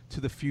means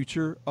to the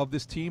future of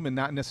this team, and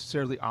not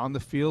necessarily on the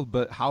field,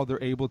 but how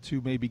they're able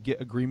to maybe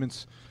get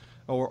agreements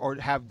or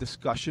have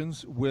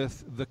discussions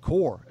with the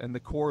core, and the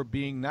core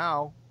being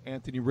now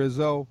Anthony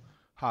Rizzo,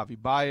 Javi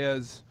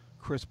Baez,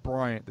 Chris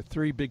Bryant, the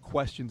 3 big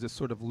questions that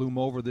sort of loom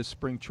over this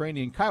spring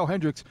training. And Kyle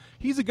Hendricks,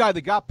 he's a guy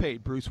that got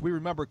paid, Bruce. We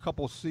remember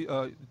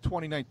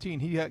 2019,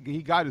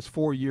 he got his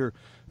 4-year,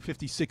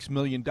 $56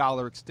 million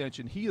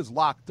extension. He is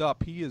locked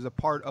up. He is a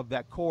part of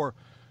that core.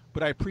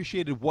 But I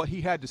appreciated what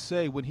he had to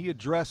say when he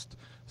addressed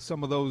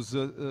some of those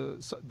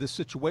this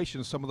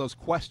situation, some of those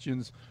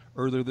questions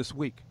earlier this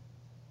week.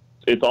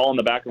 It's all in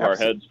the back of our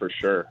heads for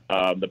sure.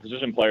 The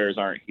position players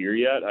aren't here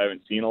yet. I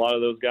haven't seen a lot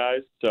of those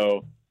guys,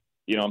 so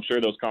you know, I'm sure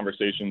those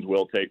conversations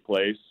will take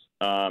place.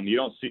 You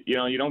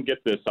don't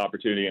get this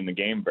opportunity in the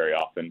game very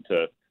often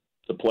to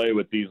play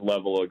with these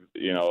level of,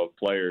 you know,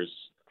 players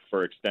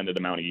for extended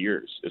amount of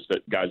years. It's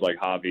that guys like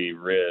Javi,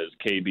 Riz,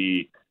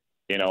 KB,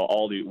 you know,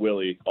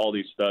 Willie, all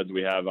these studs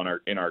we have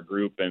in our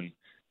group, and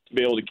to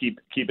be able to keep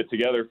it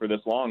together for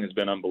this long has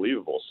been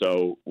unbelievable.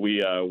 So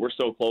we're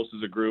so close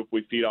as a group.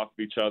 We feed off of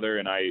each other,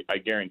 and I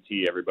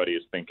guarantee everybody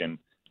is thinking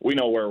we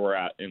know where we're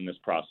at in this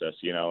process,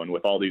 you know, and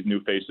with all these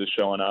new faces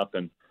showing up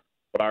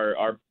But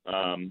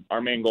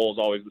our main goal is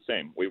always the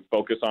same. We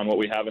focus on what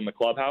we have in the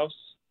clubhouse,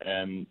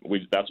 and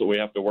that's what we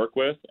have to work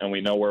with, and we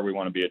know where we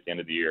want to be at the end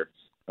of the year.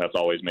 That's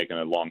always making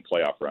a long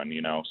playoff run,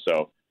 you know.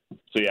 So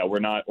yeah, we're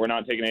not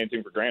taking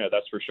anything for granted.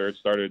 That's for sure. It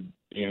started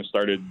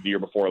the year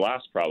before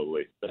last,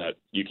 probably, that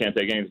you can't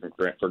take anything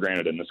for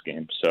granted in this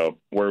game. So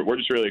we're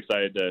just really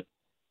excited to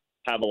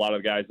have a lot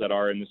of guys that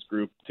are in this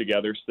group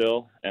together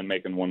still and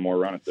making one more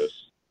run at this.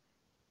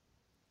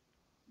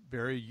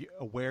 Very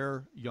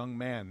aware young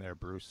man there,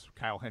 Bruce.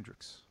 Kyle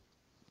Hendricks.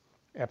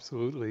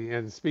 Absolutely.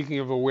 And speaking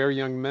of aware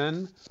young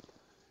men,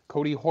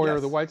 Cody Hoyer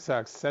of the White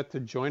Sox set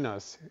to join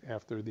us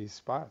after these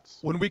spots.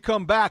 When we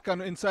come back on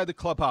Inside the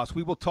Clubhouse,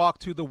 we will talk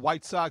to the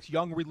White Sox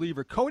young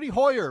reliever, Cody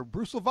Hoyer.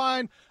 Bruce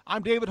Levine,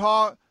 I'm David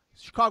Haugh,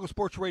 Chicago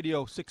Sports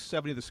Radio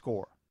 670 The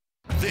Score.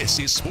 This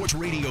is Sports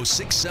Radio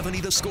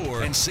 670 The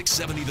Score and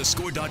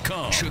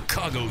 670thescore.com,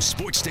 Chicago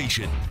Sports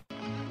Station.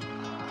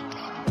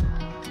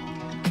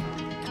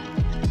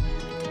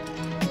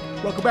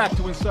 Welcome back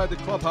to Inside the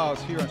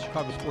Clubhouse here on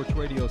Chicago Sports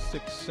Radio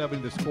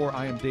 670 The Score.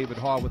 I am David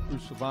Haugh with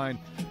Bruce Levine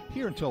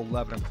here until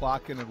 11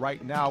 o'clock. And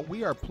right now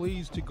we are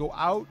pleased to go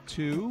out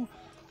to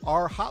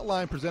Our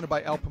hotline presented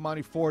by Al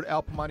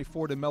Piemonte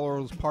Ford in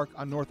Melrose Park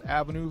on North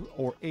Avenue,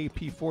 or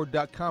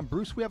apford.com.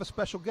 Bruce, we have a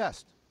special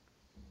guest.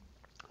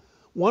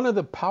 One of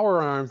the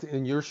power arms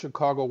in your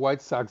Chicago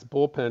White Sox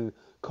bullpen,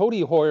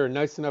 Cody Hoyer,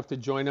 nice enough to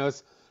join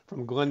us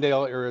from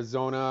Glendale,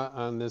 Arizona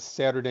on this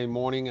Saturday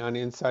morning on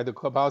Inside the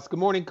Clubhouse. Good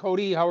morning,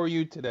 Cody. How are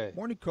you today?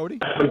 Morning, Cody.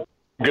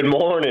 Good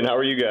morning. How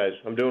are you guys?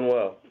 I'm doing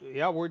well.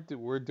 Yeah,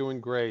 we're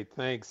doing great.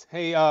 Thanks.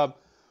 Hey,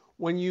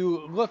 when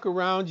you look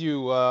around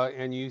you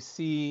and you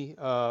see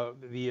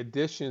the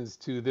additions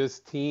to this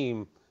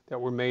team that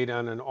were made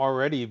on an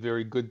already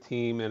very good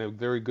team and a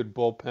very good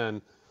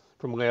bullpen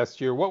from last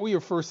year, what were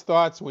your first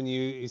thoughts when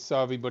you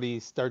saw everybody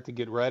start to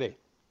get ready?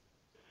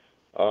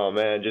 Oh,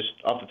 man, just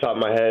off the top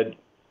of my head,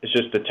 it's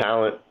just the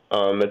talent.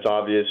 It's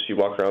obvious. You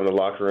walk around the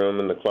locker room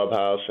and the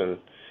clubhouse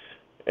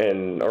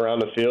and around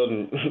the field,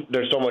 and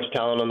there's so much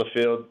talent on the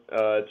field.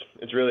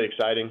 It's really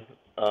exciting.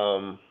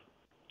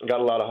 Got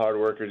a lot of hard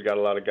workers, got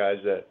a lot of guys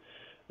that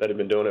have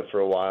been doing it for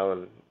a while,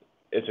 and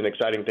it's an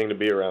exciting thing to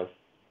be around.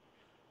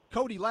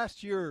 Cody,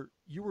 last year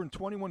you were in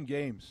 21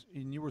 games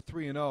and you were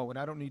 3-0, and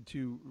I don't need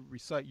to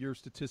recite your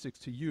statistics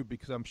to you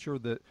because I'm sure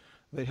that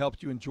they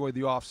helped you enjoy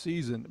the off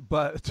season.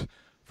 But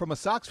from a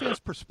Sox fan's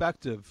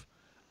perspective,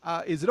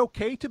 is it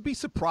okay to be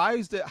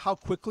surprised at how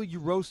quickly you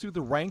rose through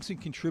the ranks and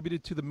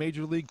contributed to the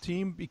major league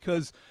team?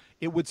 Because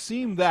it would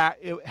seem that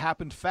it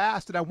happened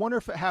fast, and I wonder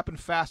if it happened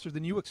faster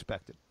than you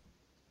expected.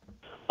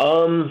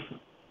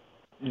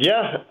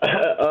 Yeah,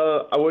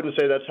 I wouldn't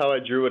say that's how I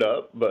drew it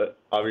up, but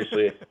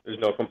obviously there's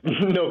no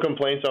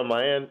complaints on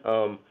my end.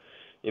 I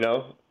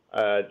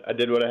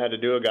did what I had to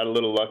do. I got a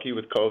little lucky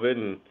with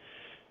COVID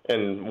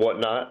and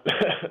whatnot.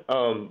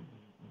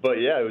 But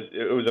yeah,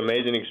 it was an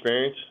amazing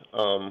experience.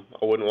 I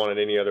wouldn't want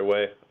it any other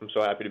way. I'm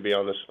so happy to be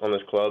on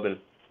this club and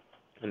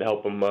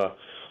help them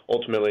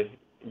ultimately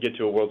get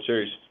to a World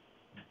Series.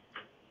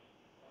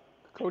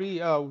 Cody,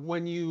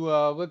 when you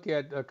look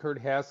at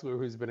Kurt Hassler,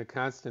 who's been a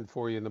constant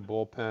for you in the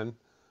bullpen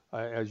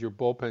as your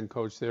bullpen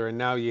coach there, and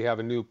now you have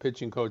a new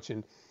pitching coach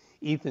in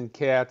Ethan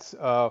Katz,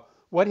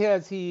 what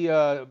has he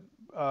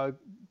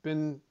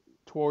been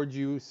toward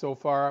you so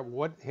far?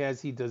 What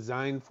has he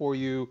designed for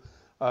you?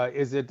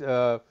 Is it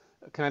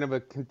kind of a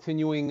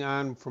continuing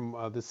on from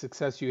the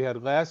success you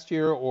had last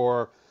year,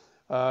 or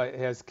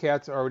has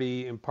Katz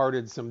already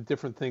imparted some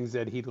different things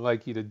that he'd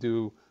like you to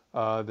do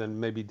than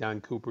maybe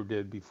Don Cooper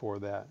did before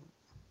that?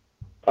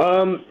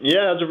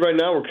 Yeah, as of right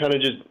now, we're kind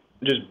of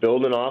just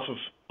building off of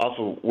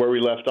where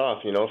we left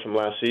off, from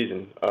last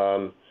season.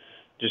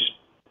 Just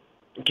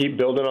keep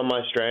building on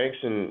my strengths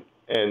and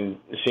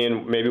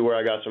seeing maybe where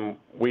I got some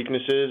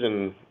weaknesses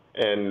and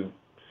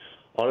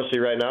honestly,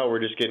 right now we're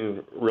just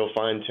getting real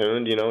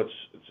fine-tuned.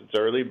 It's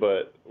early,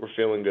 but we're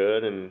feeling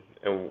good, and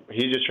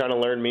he's just trying to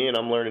learn me, and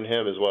I'm learning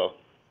him as well.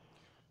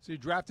 So you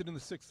drafted in the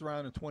 6th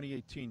round in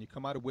 2018. You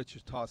come out of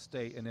Wichita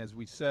State, and as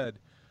we said,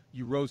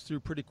 you rose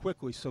through pretty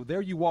quickly. So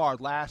there you are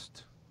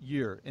last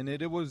year, and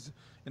it was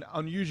an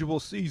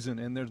unusual season,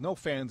 and there's no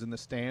fans in the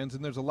stands,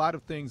 and there's a lot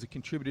of things that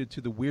contributed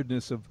to the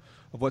weirdness of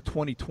what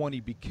 2020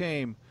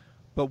 became.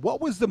 But what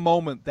was the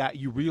moment that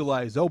you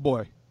realized, oh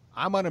boy,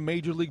 I'm on a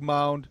major league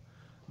mound,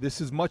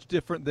 this is much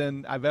different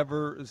than I've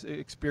ever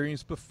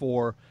experienced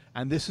before,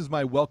 and this is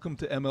my welcome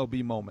to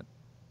MLB moment?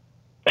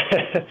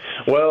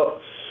 Well,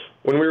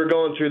 when we were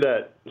going through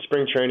that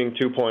spring training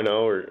 2.0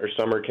 or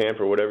summer camp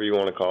or whatever you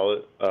want to call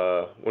it,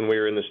 when we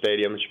were in the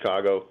stadium in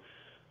Chicago,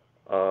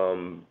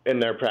 in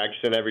there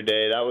practicing every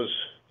day, that was,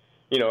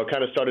 it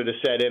kind of started to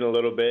set in a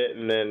little bit,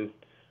 and then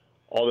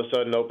all of a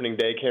sudden opening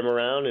day came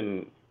around,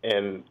 and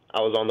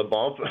I was on the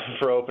bump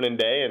for opening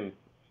day, and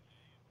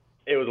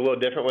it was a little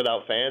different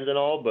without fans and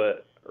all,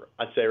 but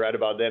I'd say right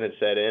about then it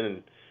set in,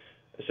 and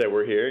I said,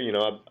 we're here.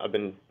 I've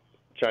been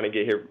trying to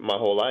get here my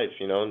whole life,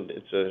 and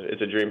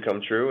it's a dream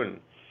come true, and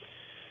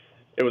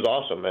it was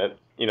awesome, man.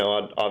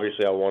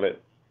 Obviously I want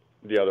it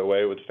the other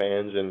way with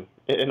fans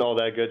and all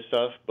that good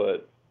stuff,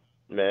 but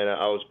man,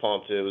 I was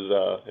pumped. It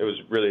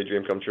was really a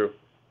dream come true.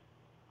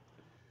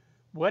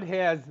 What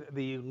has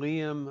the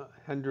Liam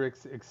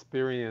Hendriks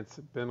experience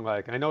been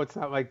like? I know it's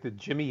not like the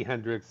Jimi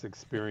Hendrix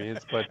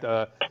experience,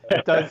 but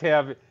it does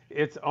have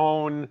its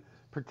own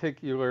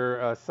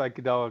particular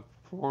psychedelic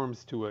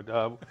forms to it.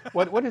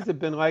 What has it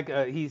been like?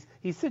 He's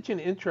such an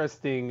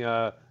interesting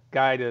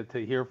guy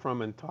to hear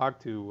from and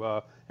talk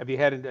to. Have you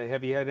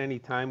had any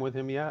time with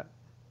him yet?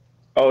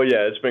 Oh yeah,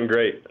 it's been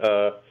great.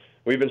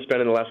 We've been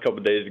spending the last couple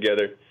of days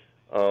together.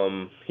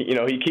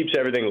 He keeps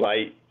everything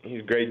light. He's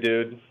a great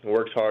dude.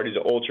 Works hard. He's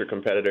an ultra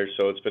competitor.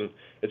 So it's been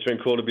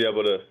cool to be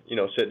able to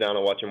sit down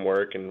and watch him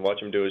work and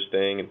watch him do his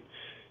thing and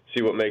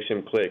see what makes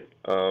him click.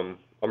 I'm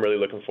really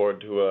looking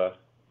forward to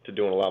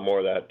doing a lot more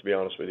of that, to be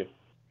honest with you.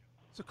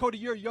 So, Cody,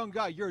 you're a young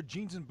guy. You're a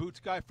jeans and boots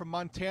guy from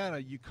Montana.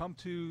 You come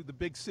to the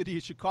big city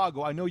of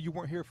Chicago. I know you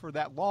weren't here for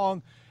that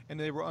long, and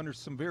they were under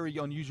some very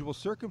unusual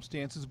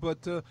circumstances,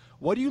 but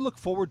what do you look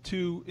forward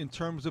to in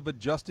terms of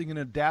adjusting and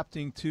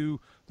adapting to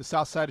the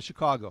south side of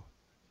Chicago?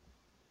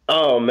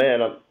 Oh,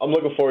 man, I'm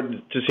looking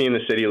forward to seeing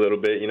the city a little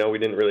bit. We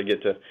didn't really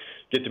get to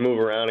get to move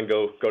around and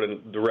go to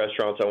the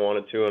restaurants I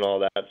wanted to and all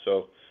that.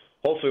 So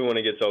hopefully when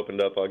it gets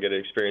opened up, I'll get to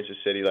experience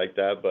a city like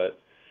that. But,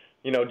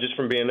 just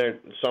from being there,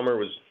 summer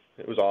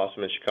was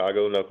awesome in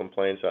Chicago, no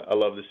complaints. I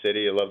love the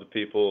city, I love the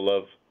people,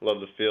 love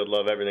the field,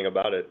 love everything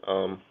about it.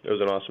 It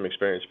was an awesome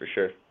experience for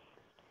sure.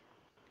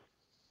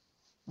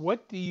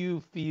 What do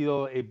you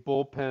feel a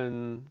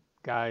bullpen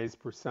guy's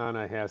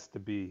persona has to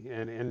be?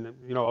 And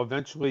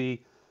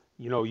eventually,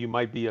 you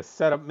might be a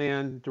setup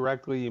man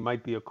directly, you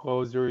might be a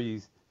closer.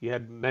 You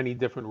had many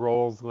different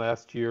roles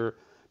last year,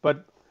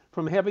 but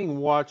from having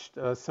watched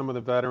some of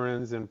the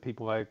veterans and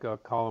people like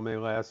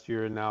Colomé last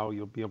year, now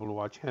you'll be able to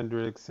watch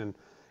Hendricks and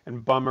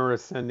Bummer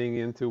ascending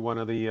into one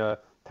of the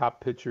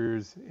top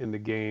pitchers in the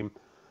game.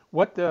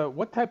 What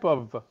type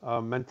of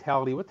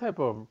mentality, what type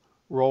of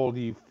role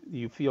do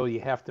you feel you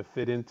have to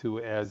fit into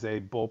as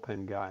a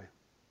bullpen guy?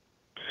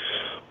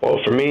 Well,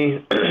 for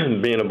me,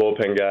 being a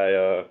bullpen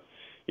guy,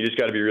 you just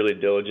got to be really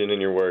diligent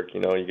in your work.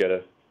 You got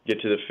to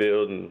get to the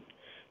field and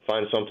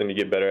find something to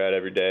get better at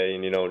every day,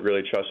 and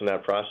really trust in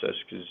that process.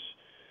 Because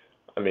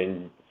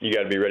you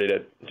got to be ready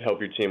to help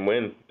your team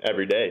win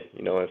every day.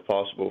 If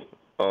possible.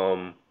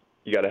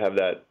 You got to have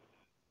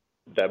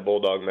that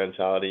bulldog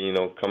mentality.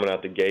 Coming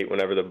out the gate,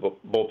 whenever the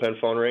bullpen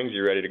phone rings,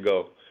 you're ready to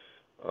go.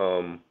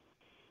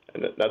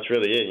 And that's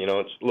really it.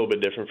 It's a little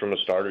bit different from a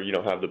starter. You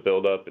don't have the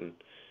build-up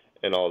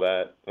and all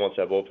that. Once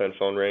that bullpen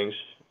phone rings,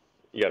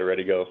 you got to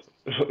ready to go,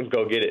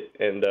 go get it.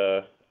 And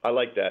I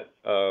like that.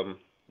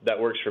 That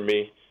works for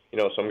me.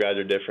 Some guys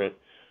are different,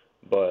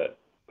 but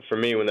for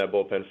me, when that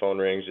bullpen phone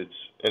rings,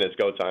 it's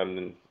go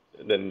time.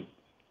 Then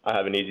I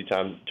have an easy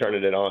time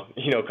turning it on.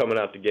 Coming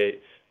out the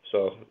gate.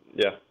 So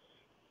yeah.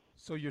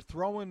 So you're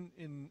throwing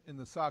in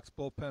the Sox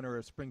bullpen or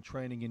a spring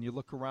training, and you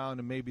look around,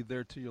 and maybe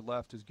there to your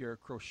left is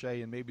Garrett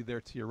Crochet, and maybe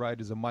there to your right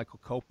is a Michael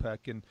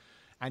Kopech,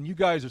 and you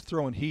guys are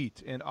throwing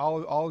heat, and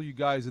all you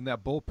guys in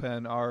that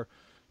bullpen are,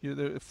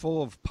 they're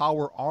full of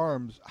power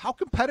arms. How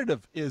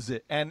competitive is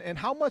it, and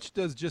how much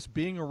does just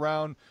being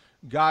around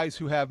guys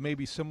who have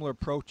maybe similar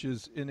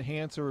approaches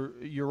enhance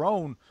your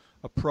own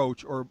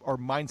approach or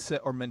mindset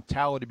or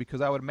mentality? Because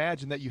I would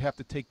imagine that you have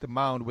to take the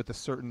mound with a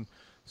certain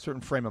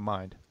frame of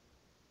mind.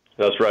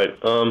 That's right.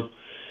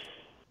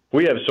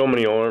 We have so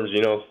many arms,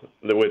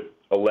 with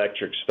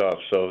electric stuff.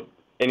 So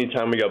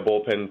anytime we got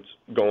bullpens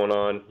going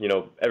on,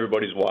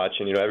 everybody's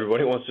watching.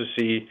 Everybody wants to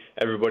see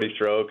everybody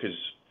throw, because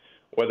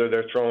whether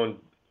they're throwing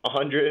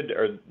 100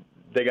 or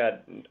they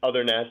got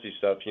other nasty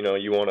stuff,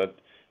 you want to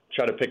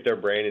try to pick their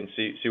brain and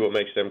see what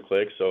makes them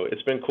click. So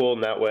it's been cool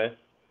in that way.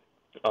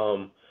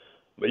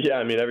 But yeah,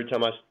 every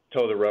time I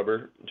toe the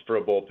rubber for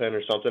a bullpen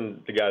or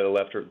something, the guy to the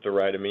left or the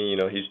right of me,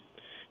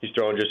 he's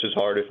throwing just as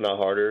hard, if not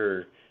harder,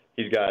 or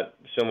he's got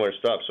similar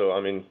stuff. So,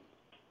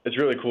 it's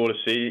really cool to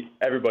see.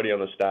 Everybody on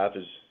the staff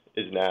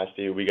is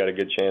nasty. We got a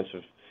good chance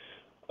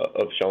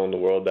of showing the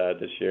world that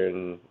this year,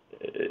 and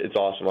it's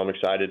awesome. I'm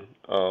excited.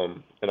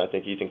 And I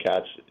think Ethan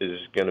Katz is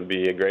going to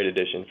be a great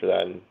addition for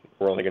that, and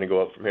we're only going to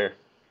go up from here.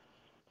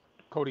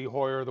 Cody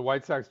Hoyer, the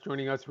White Sox,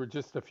 joining us for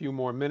just a few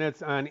more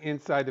minutes on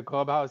Inside the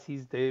Clubhouse.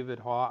 He's David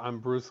Haugh. I'm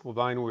Bruce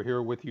Levine. We're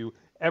here with you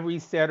every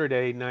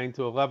Saturday, 9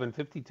 to 11,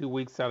 52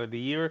 weeks out of the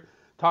year,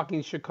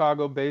 talking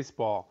Chicago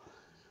baseball.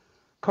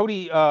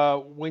 Cody,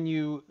 when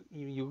you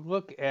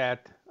look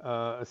at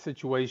a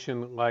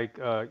situation like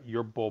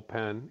your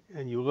bullpen,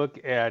 and you look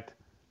at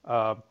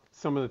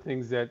some of the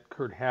things that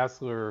Kurt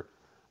Hassler,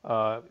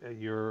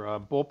 your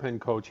bullpen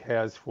coach,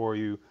 has for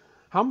you,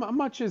 how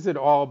much is it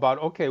all about,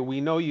 okay,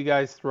 we know you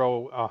guys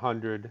throw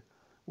 100.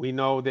 We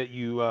know that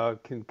you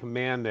can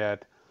command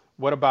that.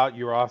 What about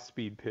your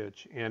off-speed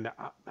pitch? And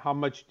how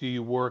much do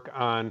you work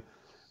on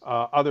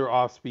other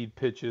off-speed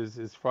pitches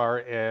as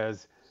far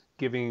as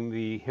giving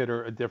the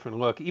hitter a different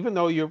look, even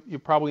though you're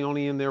probably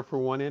only in there for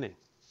one inning?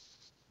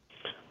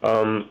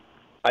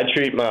 I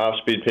treat my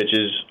off-speed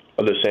pitches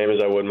the same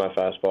as I would my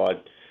fastball.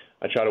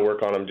 I try to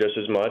work on them just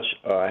as much.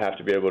 I have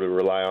to be able to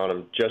rely on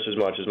them just as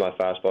much as my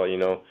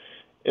fastball.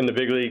 In the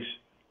big leagues,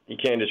 you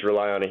can't just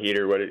rely on a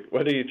heater.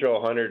 Whether you throw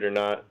 100 or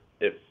not,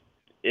 if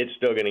it's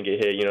still going to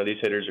get hit. These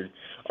hitters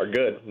are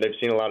good. They've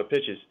seen a lot of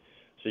pitches.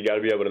 So you got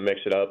to be able to mix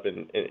it up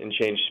and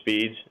change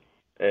speeds,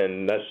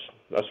 and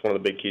that's one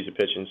of the big keys of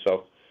pitching.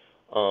 So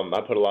I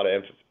put a lot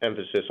of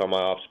emphasis on my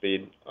off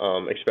speed,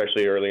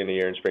 especially early in the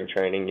year in spring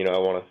training. I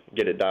want to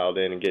get it dialed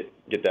in and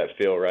get that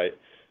feel right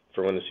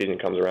for when the season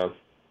comes around.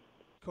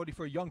 Cody,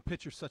 for a young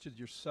pitcher such as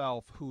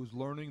yourself who's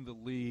learning the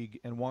league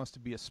and wants to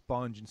be a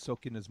sponge and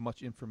soak in as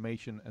much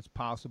information as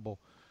possible,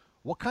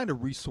 what kind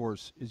of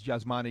resource is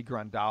Yasmani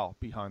Grandal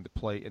behind the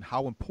plate, and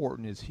how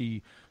important is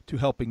he to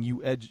helping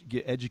you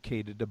get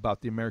educated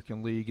about the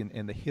American League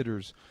and the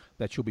hitters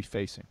that you'll be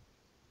facing?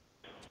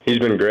 He's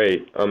been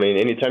great.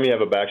 Anytime you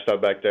have a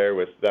backstop back there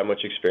with that much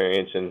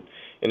experience and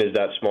is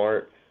that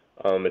smart,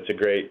 it's a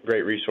great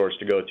resource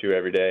to go to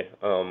every day.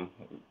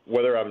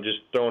 Whether I'm just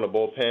throwing a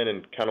bullpen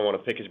and kind of want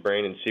to pick his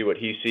brain and see what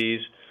he sees,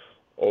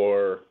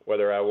 or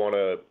whether I want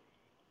to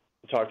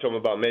talk to him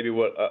about maybe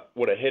what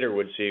a hitter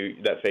would see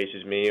that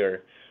faces me,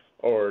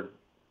 or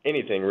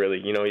anything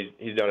really.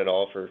 He's done it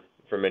all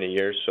for many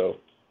years. So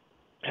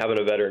having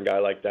a veteran guy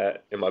like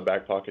that in my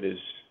back pocket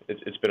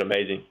it's been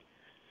amazing.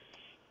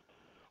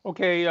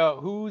 Okay,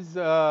 who's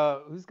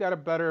got a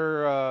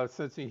better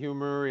sense of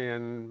humor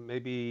and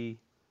maybe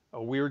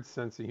a weird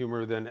sense of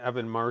humor than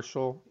Evan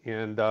Marshall?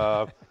 And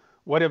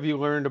what have you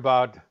learned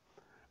about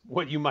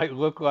what you might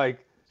look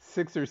like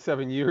 6 or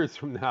 7 years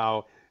from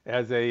now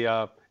as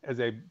a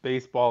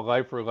baseball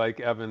lifer like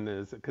Evan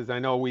is? Because I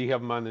know we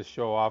have him on this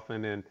show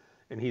often, and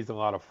he's a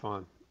lot of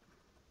fun.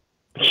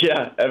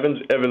 Yeah,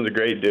 Evan's a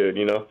great dude.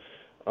 You know,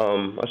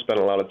 I spent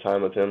a lot of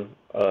time with him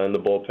in the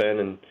bullpen,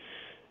 and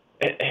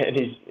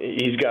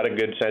he's got a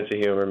good sense of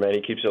humor, man.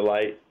 He keeps it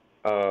light,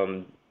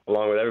 along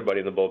with everybody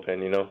in the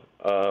bullpen. You know,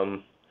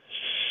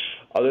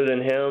 other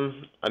than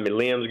him, I mean,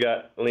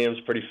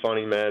 Liam's pretty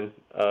funny, man.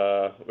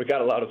 We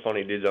got a lot of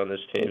funny dudes on this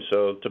team,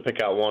 so to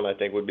pick out one, I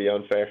think would be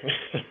unfair.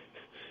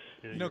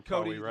 You know,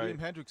 Cody, right.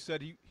 Liam Hendriks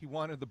said he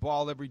wanted the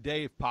ball every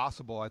day if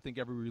possible. I think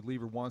every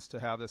reliever wants to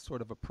have this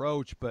sort of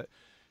approach, but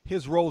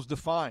his role's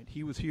defined.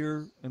 He was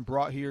here and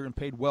brought here and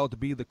paid well to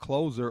be the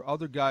closer.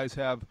 Other guys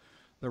have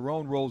their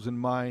own roles in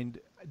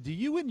mind. Do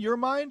you, in your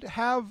mind,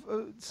 have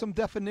some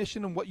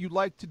definition on what you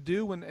like to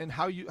do and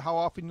how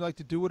often you like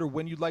to do it or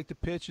when you'd like to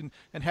pitch? And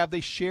have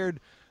they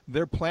shared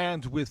their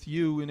plans with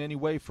you in any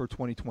way for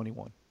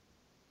 2021?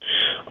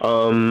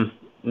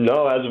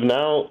 No, as of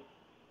now,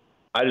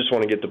 I just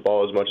want to get the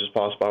ball as much as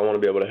possible. I want to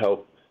be able to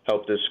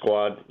help this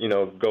squad, you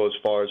know, go as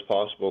far as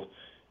possible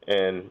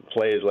and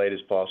play as late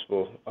as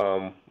possible.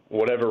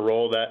 Whatever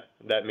role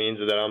that means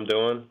that I'm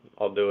doing,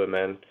 I'll do it,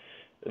 man.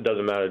 It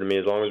doesn't matter to me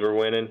as long as we're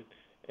winning.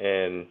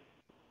 And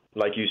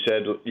like you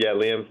said, yeah,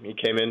 Liam, he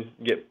came in,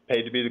 get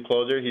paid to be the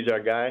closer. He's our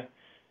guy,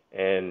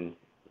 and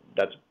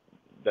that's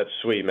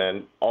sweet,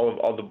 man.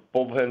 All the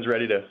bullpen's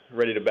ready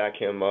to back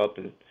him up,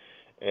 and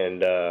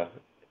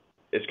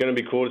it's going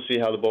to be cool to see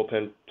how the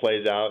bullpen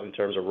plays out in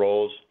terms of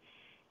roles.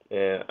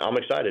 And I'm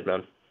excited,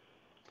 man.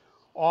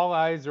 All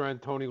eyes are on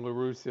Tony La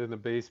Russa in the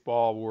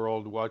baseball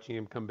world, watching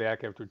him come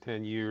back after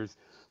 10 years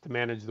to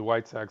manage the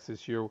White Sox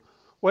this year.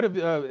 What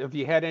have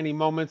you had any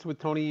moments with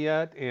Tony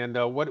yet? And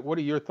what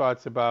are your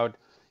thoughts about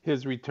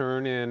his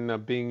return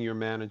and being your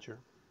manager?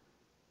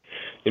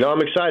 You know,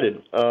 I'm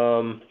excited.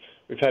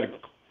 We've had a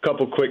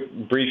couple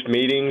quick brief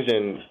meetings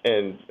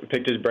and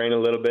picked his brain a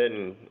little bit,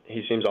 and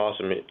he seems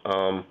awesome.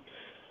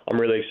 I'm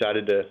really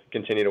excited to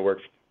continue to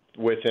work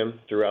with him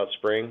throughout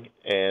spring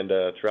and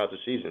throughout the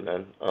season,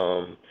 man.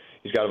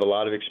 He's got a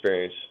lot of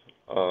experience.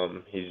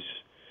 He's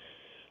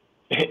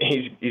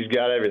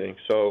got everything.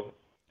 So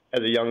as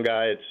a young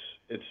guy,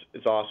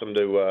 it's awesome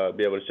to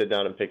be able to sit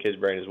down and pick his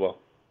brain as well.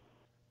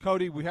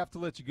 Cody, we have to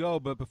let you go,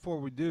 but before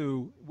we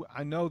do,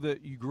 I know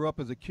that you grew up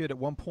as a kid. At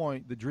one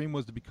point, the dream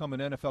was to become an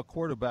NFL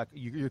quarterback.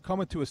 You're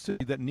coming to a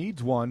city that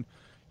needs one.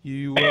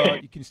 You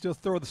can still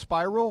throw the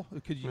spiral?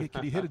 Could you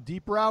hit a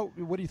deep route?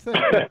 What do you think?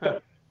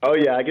 Oh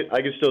yeah, I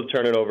could still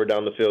turn it over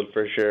down the field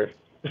for sure.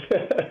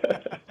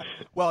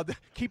 Well,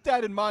 keep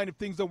that in mind if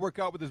things don't work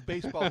out with this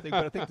baseball thing,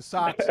 but I think the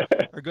Sox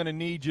are going to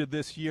need you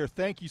this year.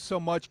 Thank you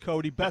so much,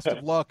 Cody. Best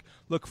of luck.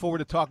 Look forward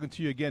to talking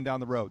to you again down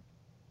the road.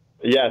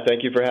 Yeah,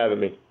 thank you for having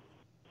me.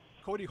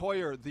 Cody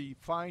Hoyer, the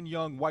fine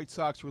young White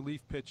Sox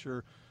relief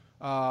pitcher,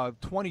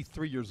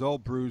 23 years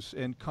old, Bruce,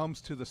 and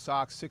comes to the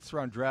Sox,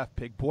 6th-round draft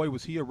pick. Boy,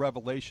 was he a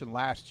revelation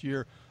last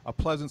year, a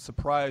pleasant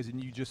surprise,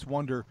 and you just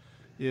wonder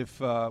if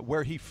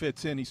where he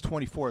fits in. He's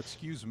 24,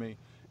 excuse me.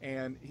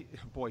 And,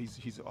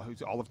 he's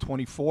all of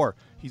 24.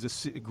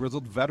 He's a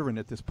grizzled veteran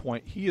at this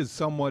point. He is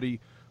somebody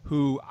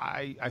who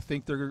I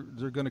think they're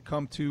going to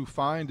come to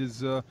find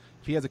is if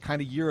he has a kind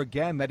of year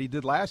again that he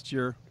did last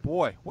year,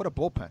 boy, what a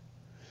bullpen.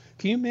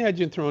 Can you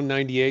imagine throwing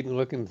 98 and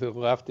looking to the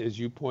left, as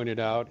you pointed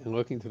out, and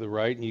looking to the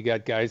right, and you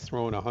got guys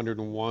throwing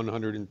 101,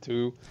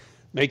 102,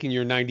 making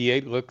your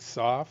 98 look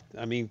soft?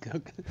 I mean,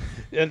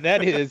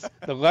 that is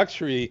the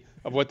luxury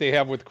of what they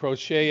have with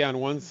Crochet on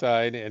one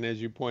side, and as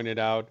you pointed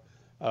out,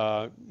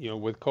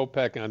 with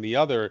Kopech on the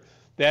other.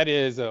 That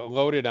is a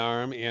loaded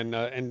arm, and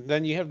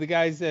then you have the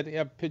guys that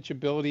have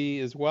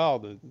pitchability as well,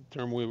 the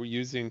term we were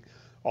using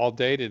all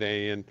day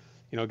today, and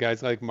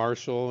guys like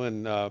Marshall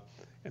and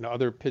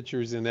other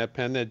pitchers in that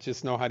pen that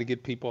just know how to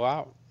get people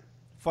out.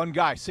 Fun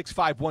guy,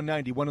 6'5",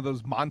 190, one of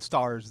those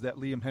monsters that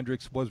Liam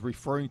Hendriks was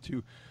referring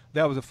to.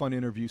 That was a fun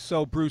interview.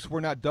 So, Bruce,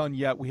 we're not done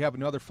yet. We have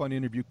another fun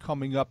interview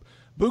coming up.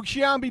 Boog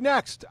Sciambi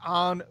next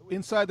on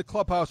Inside the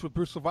Clubhouse with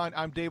Bruce Levine.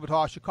 I'm David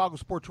Haas, Chicago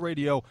Sports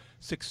Radio,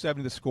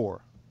 670 The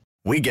Score.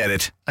 We get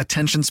it.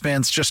 Attention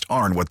spans just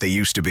aren't what they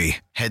used to be.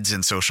 Heads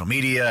in social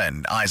media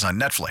and eyes on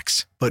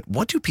Netflix. But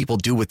what do people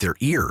do with their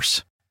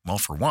ears? Well,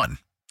 for one,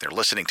 they're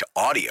listening to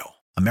audio.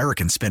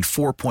 Americans spend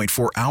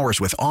 4.4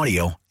 hours with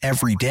audio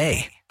every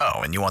day. Oh,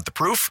 and you want the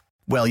proof?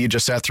 Well, you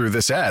just sat through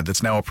this ad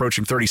that's now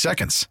approaching 30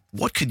 seconds.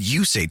 What could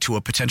you say to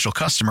a potential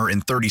customer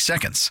in 30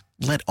 seconds?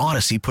 Let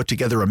Odyssey put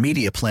together a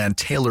media plan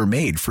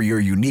tailor-made for your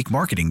unique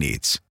marketing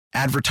needs.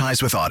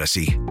 Advertise with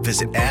Odyssey.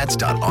 Visit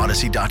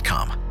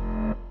ads.odyssey.com.